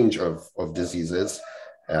range of diseases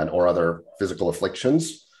or other physical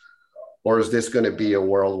afflictions? Or is this going to be a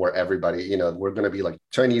world where everybody, we're going to be like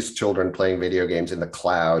Chinese children playing video games in the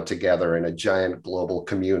cloud together in a giant global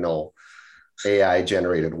communal AI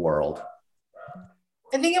generated world?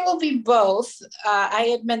 I think it will be both. I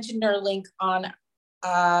had mentioned Neuralink on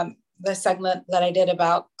the segment that I did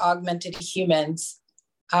about augmented humans.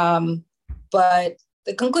 But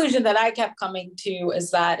the conclusion that I kept coming to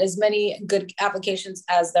is that as many good applications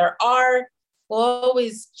as there are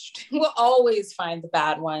we'll always find the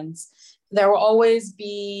bad ones. There will always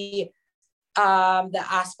be the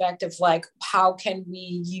aspect of like, how can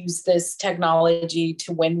we use this technology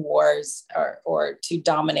to win wars or to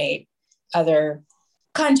dominate other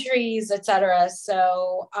countries, etc.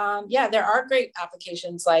 So there are great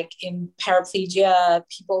applications like in paraplegia,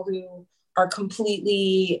 people who are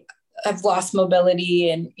completely have lost mobility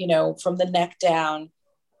and, from the neck down,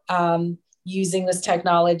 using this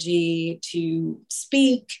technology to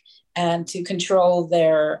speak and to control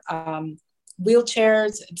their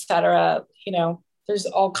wheelchairs, etc. There's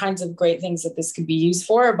all kinds of great things that this could be used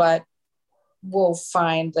for, but we'll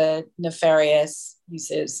find the nefarious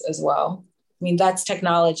uses as well. I mean, that's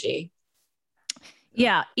technology.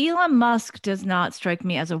 Yeah, Elon Musk does not strike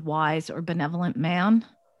me as a wise or benevolent man.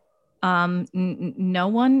 No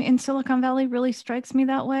one in Silicon Valley really strikes me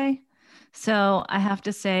that way. So I have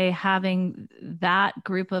to say, having that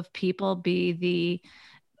group of people be the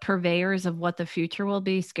purveyors of what the future will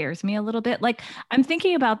be scares me a little bit. Like, I'm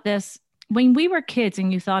thinking about this when we were kids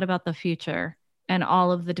and you thought about the future and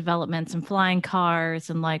all of the developments and flying cars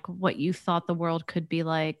and like what you thought the world could be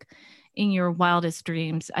like in your wildest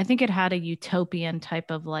dreams. I think it had a utopian type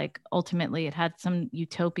of like, ultimately it had some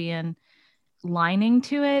utopian lining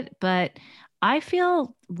to it, but I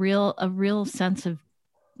feel a real sense of,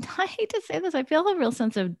 I hate to say this, I feel a real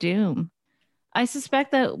sense of doom. I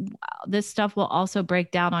suspect that this stuff will also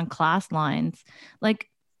break down on class lines. Like,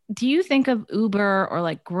 do you think of Uber or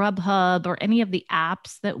like Grubhub or any of the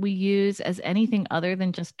apps that we use as anything other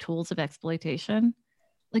than just tools of exploitation?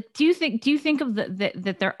 Like, do you think of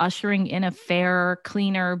that they're ushering in a fairer,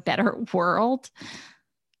 cleaner, better world?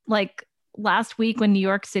 Like last week when New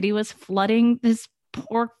York City was flooding, this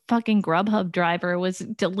poor fucking Grubhub driver was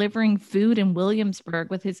delivering food in Williamsburg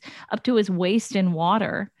with his up to his waist in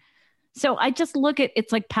water. So I just look at,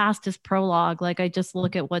 it's like past his prologue. Like I just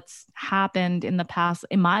look at what's happened in the past,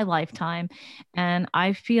 in my lifetime. And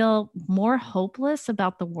I feel more hopeless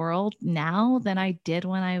about the world now than I did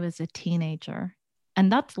when I was a teenager.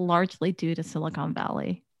 And that's largely due to Silicon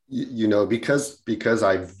Valley. Because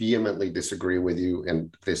I vehemently disagree with you,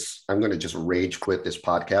 and this, I'm going to just rage quit this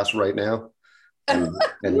podcast right now and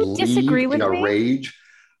disagree leave with in a me? rage.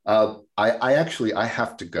 I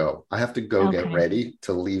have to go. I have to go Okay. get ready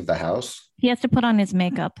to leave the house. He has to put on his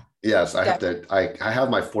makeup. Yes, I have to. I have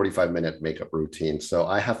my 45-minute makeup routine, so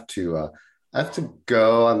I have to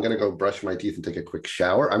go. I'm going to go brush my teeth and take a quick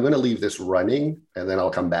shower. I'm going to leave this running, and then I'll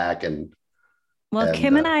come back and. Well,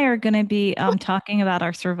 Kim and I are going to be talking about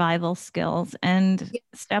our survival skills. And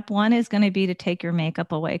step one is going to be to take your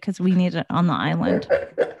makeup away because we need it on the island.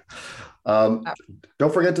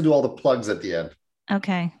 Don't forget to do all the plugs at the end.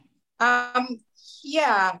 Okay.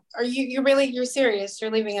 Yeah. Are you're serious?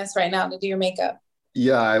 You're leaving us right now to do your makeup?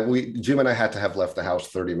 Yeah, Jim and I had to have left the house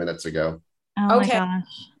 30 minutes ago. Oh okay.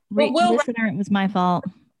 My gosh. Listener, it was my fault.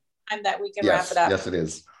 And that we can wrap it up. Yes, it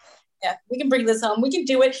is. Yeah, we can bring this home. We can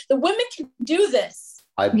do it. The women can do this.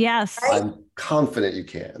 Yes. I'm confident you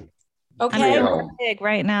can. Okay. I'm big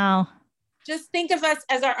right now. Just think of us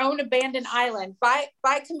as our own abandoned island. Bye,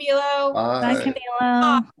 Camilo. Bye,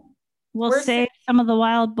 Camilo. We'll save some of the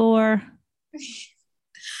wild boar.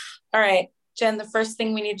 All right, Jen, the first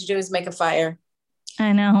thing we need to do is make a fire.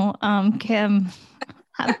 I know. Kim,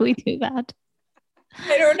 how do we do that?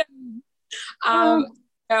 I don't know.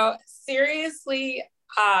 No, seriously,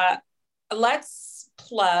 let's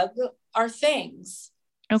plug our things.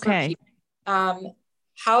 Okay.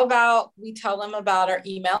 How about we tell them about our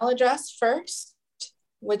email address first,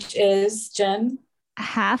 which is, Jen?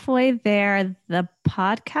 Halfway there, the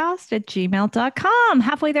podcast at gmail.com.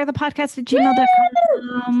 Halfway there, the podcast at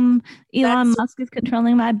gmail.com. Elon Musk is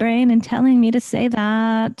controlling my brain and telling me to say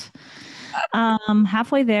that.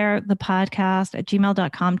 Halfway there, the podcast at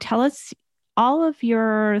gmail.com. Tell us all of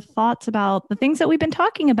your thoughts about the things that we've been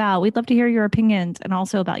talking about. We'd love to hear your opinions and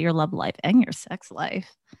also about your love life and your sex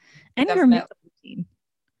life and your makeup routine.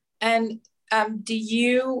 And do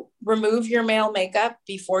you remove your male makeup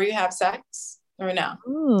before you have sex or no?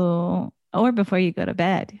 Ooh, or before you go to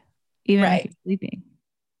bed, even if you're sleeping.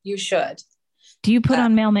 You should. Do you put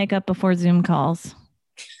on male makeup before Zoom calls?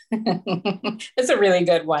 It's a really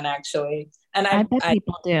good one, actually. And I bet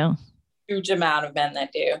people do. Huge amount of men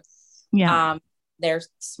that do. Yeah. They're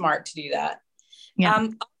smart to do that. Yeah.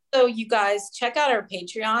 Also, you guys check out our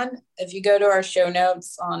Patreon. If you go to our show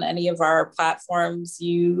notes on any of our platforms,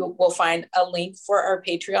 you will find a link for our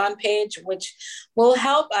Patreon page, which will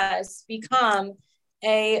help us become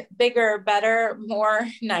a bigger, better, more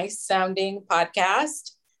nice sounding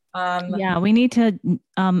podcast. We need to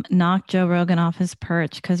knock Joe Rogan off his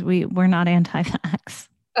perch because we're not anti-vax.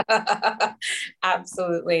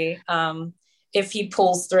 Absolutely. If he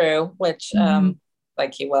pulls through, which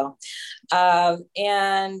like he will.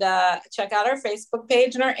 And check out our Facebook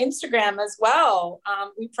page and our Instagram as well.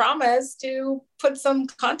 We promise to put some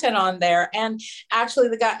content on there. And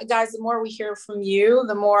actually, guys, the more we hear from you,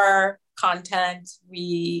 the more content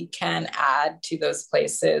we can add to those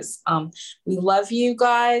places. We love you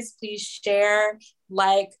guys. Please share,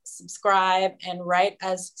 like, subscribe, and write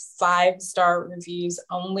us 5-star reviews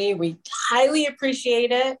only. We highly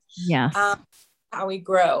appreciate it. Yes. How we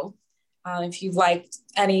grow. If you've liked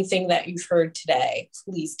anything that you've heard today,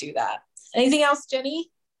 please do that. Anything else,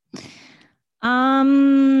 Jenny?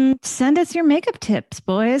 Send us your makeup tips,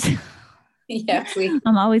 boys. Yeah, please.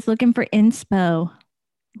 I'm always looking for inspo.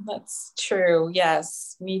 That's true.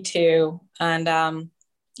 Yes, me too. And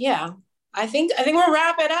yeah, I think we'll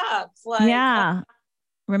wrap it up. Yeah.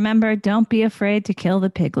 Remember, don't be afraid to kill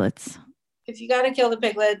the piglets. If you got to kill the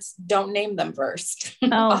piglets, don't name them first. Oh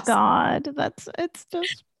awesome. God, it's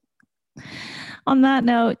just. On that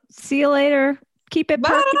note, see you later. Keep it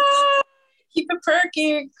perky. Keep it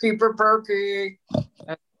perky. Keep it perky.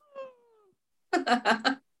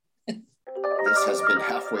 This has been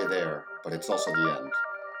Halfway There, but it's also the end.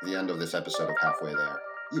 The end of this episode of Halfway There.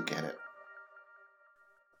 You get it.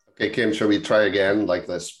 Okay, Kim, shall we try again, like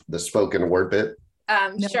the spoken word bit?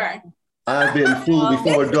 Sure. I've been fooled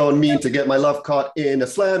before, don't mean to get my love caught in a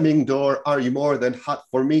slamming door. Are you more than hot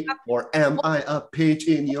for me? Or am I a page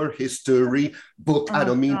in your history book? I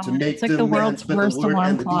don't mean to make demands, but the word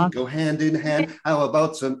and the deed go hand in hand. How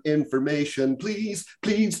about some information, please?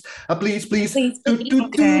 Please.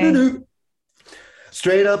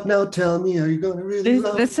 Straight up now, tell me, are you gonna really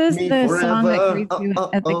love me forever? This is the song that greets you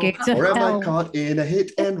at the gates of hell. Or am hell. I caught in a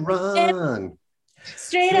hit and run?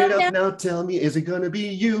 Straight up now, tell me, is it gonna be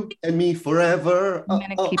you and me forever? I'm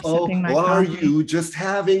gonna keep sipping my or are coffee. you just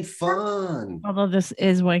having fun? Although this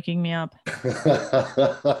is waking me up.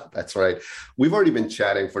 That's right. We've already been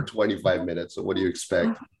chatting for 25 minutes, so what do you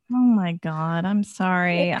expect? Oh my God, I'm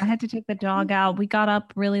sorry. I had to take the dog out. We got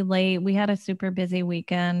up really late. We had a super busy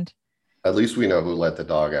weekend. At least we know who let the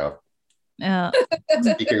dog out.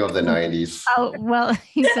 Speaking of the 90s. Oh, well,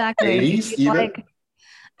 exactly. 80s even?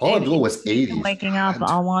 Paula Abdul was 80s. Waking up,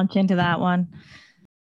 I'll launch into that one.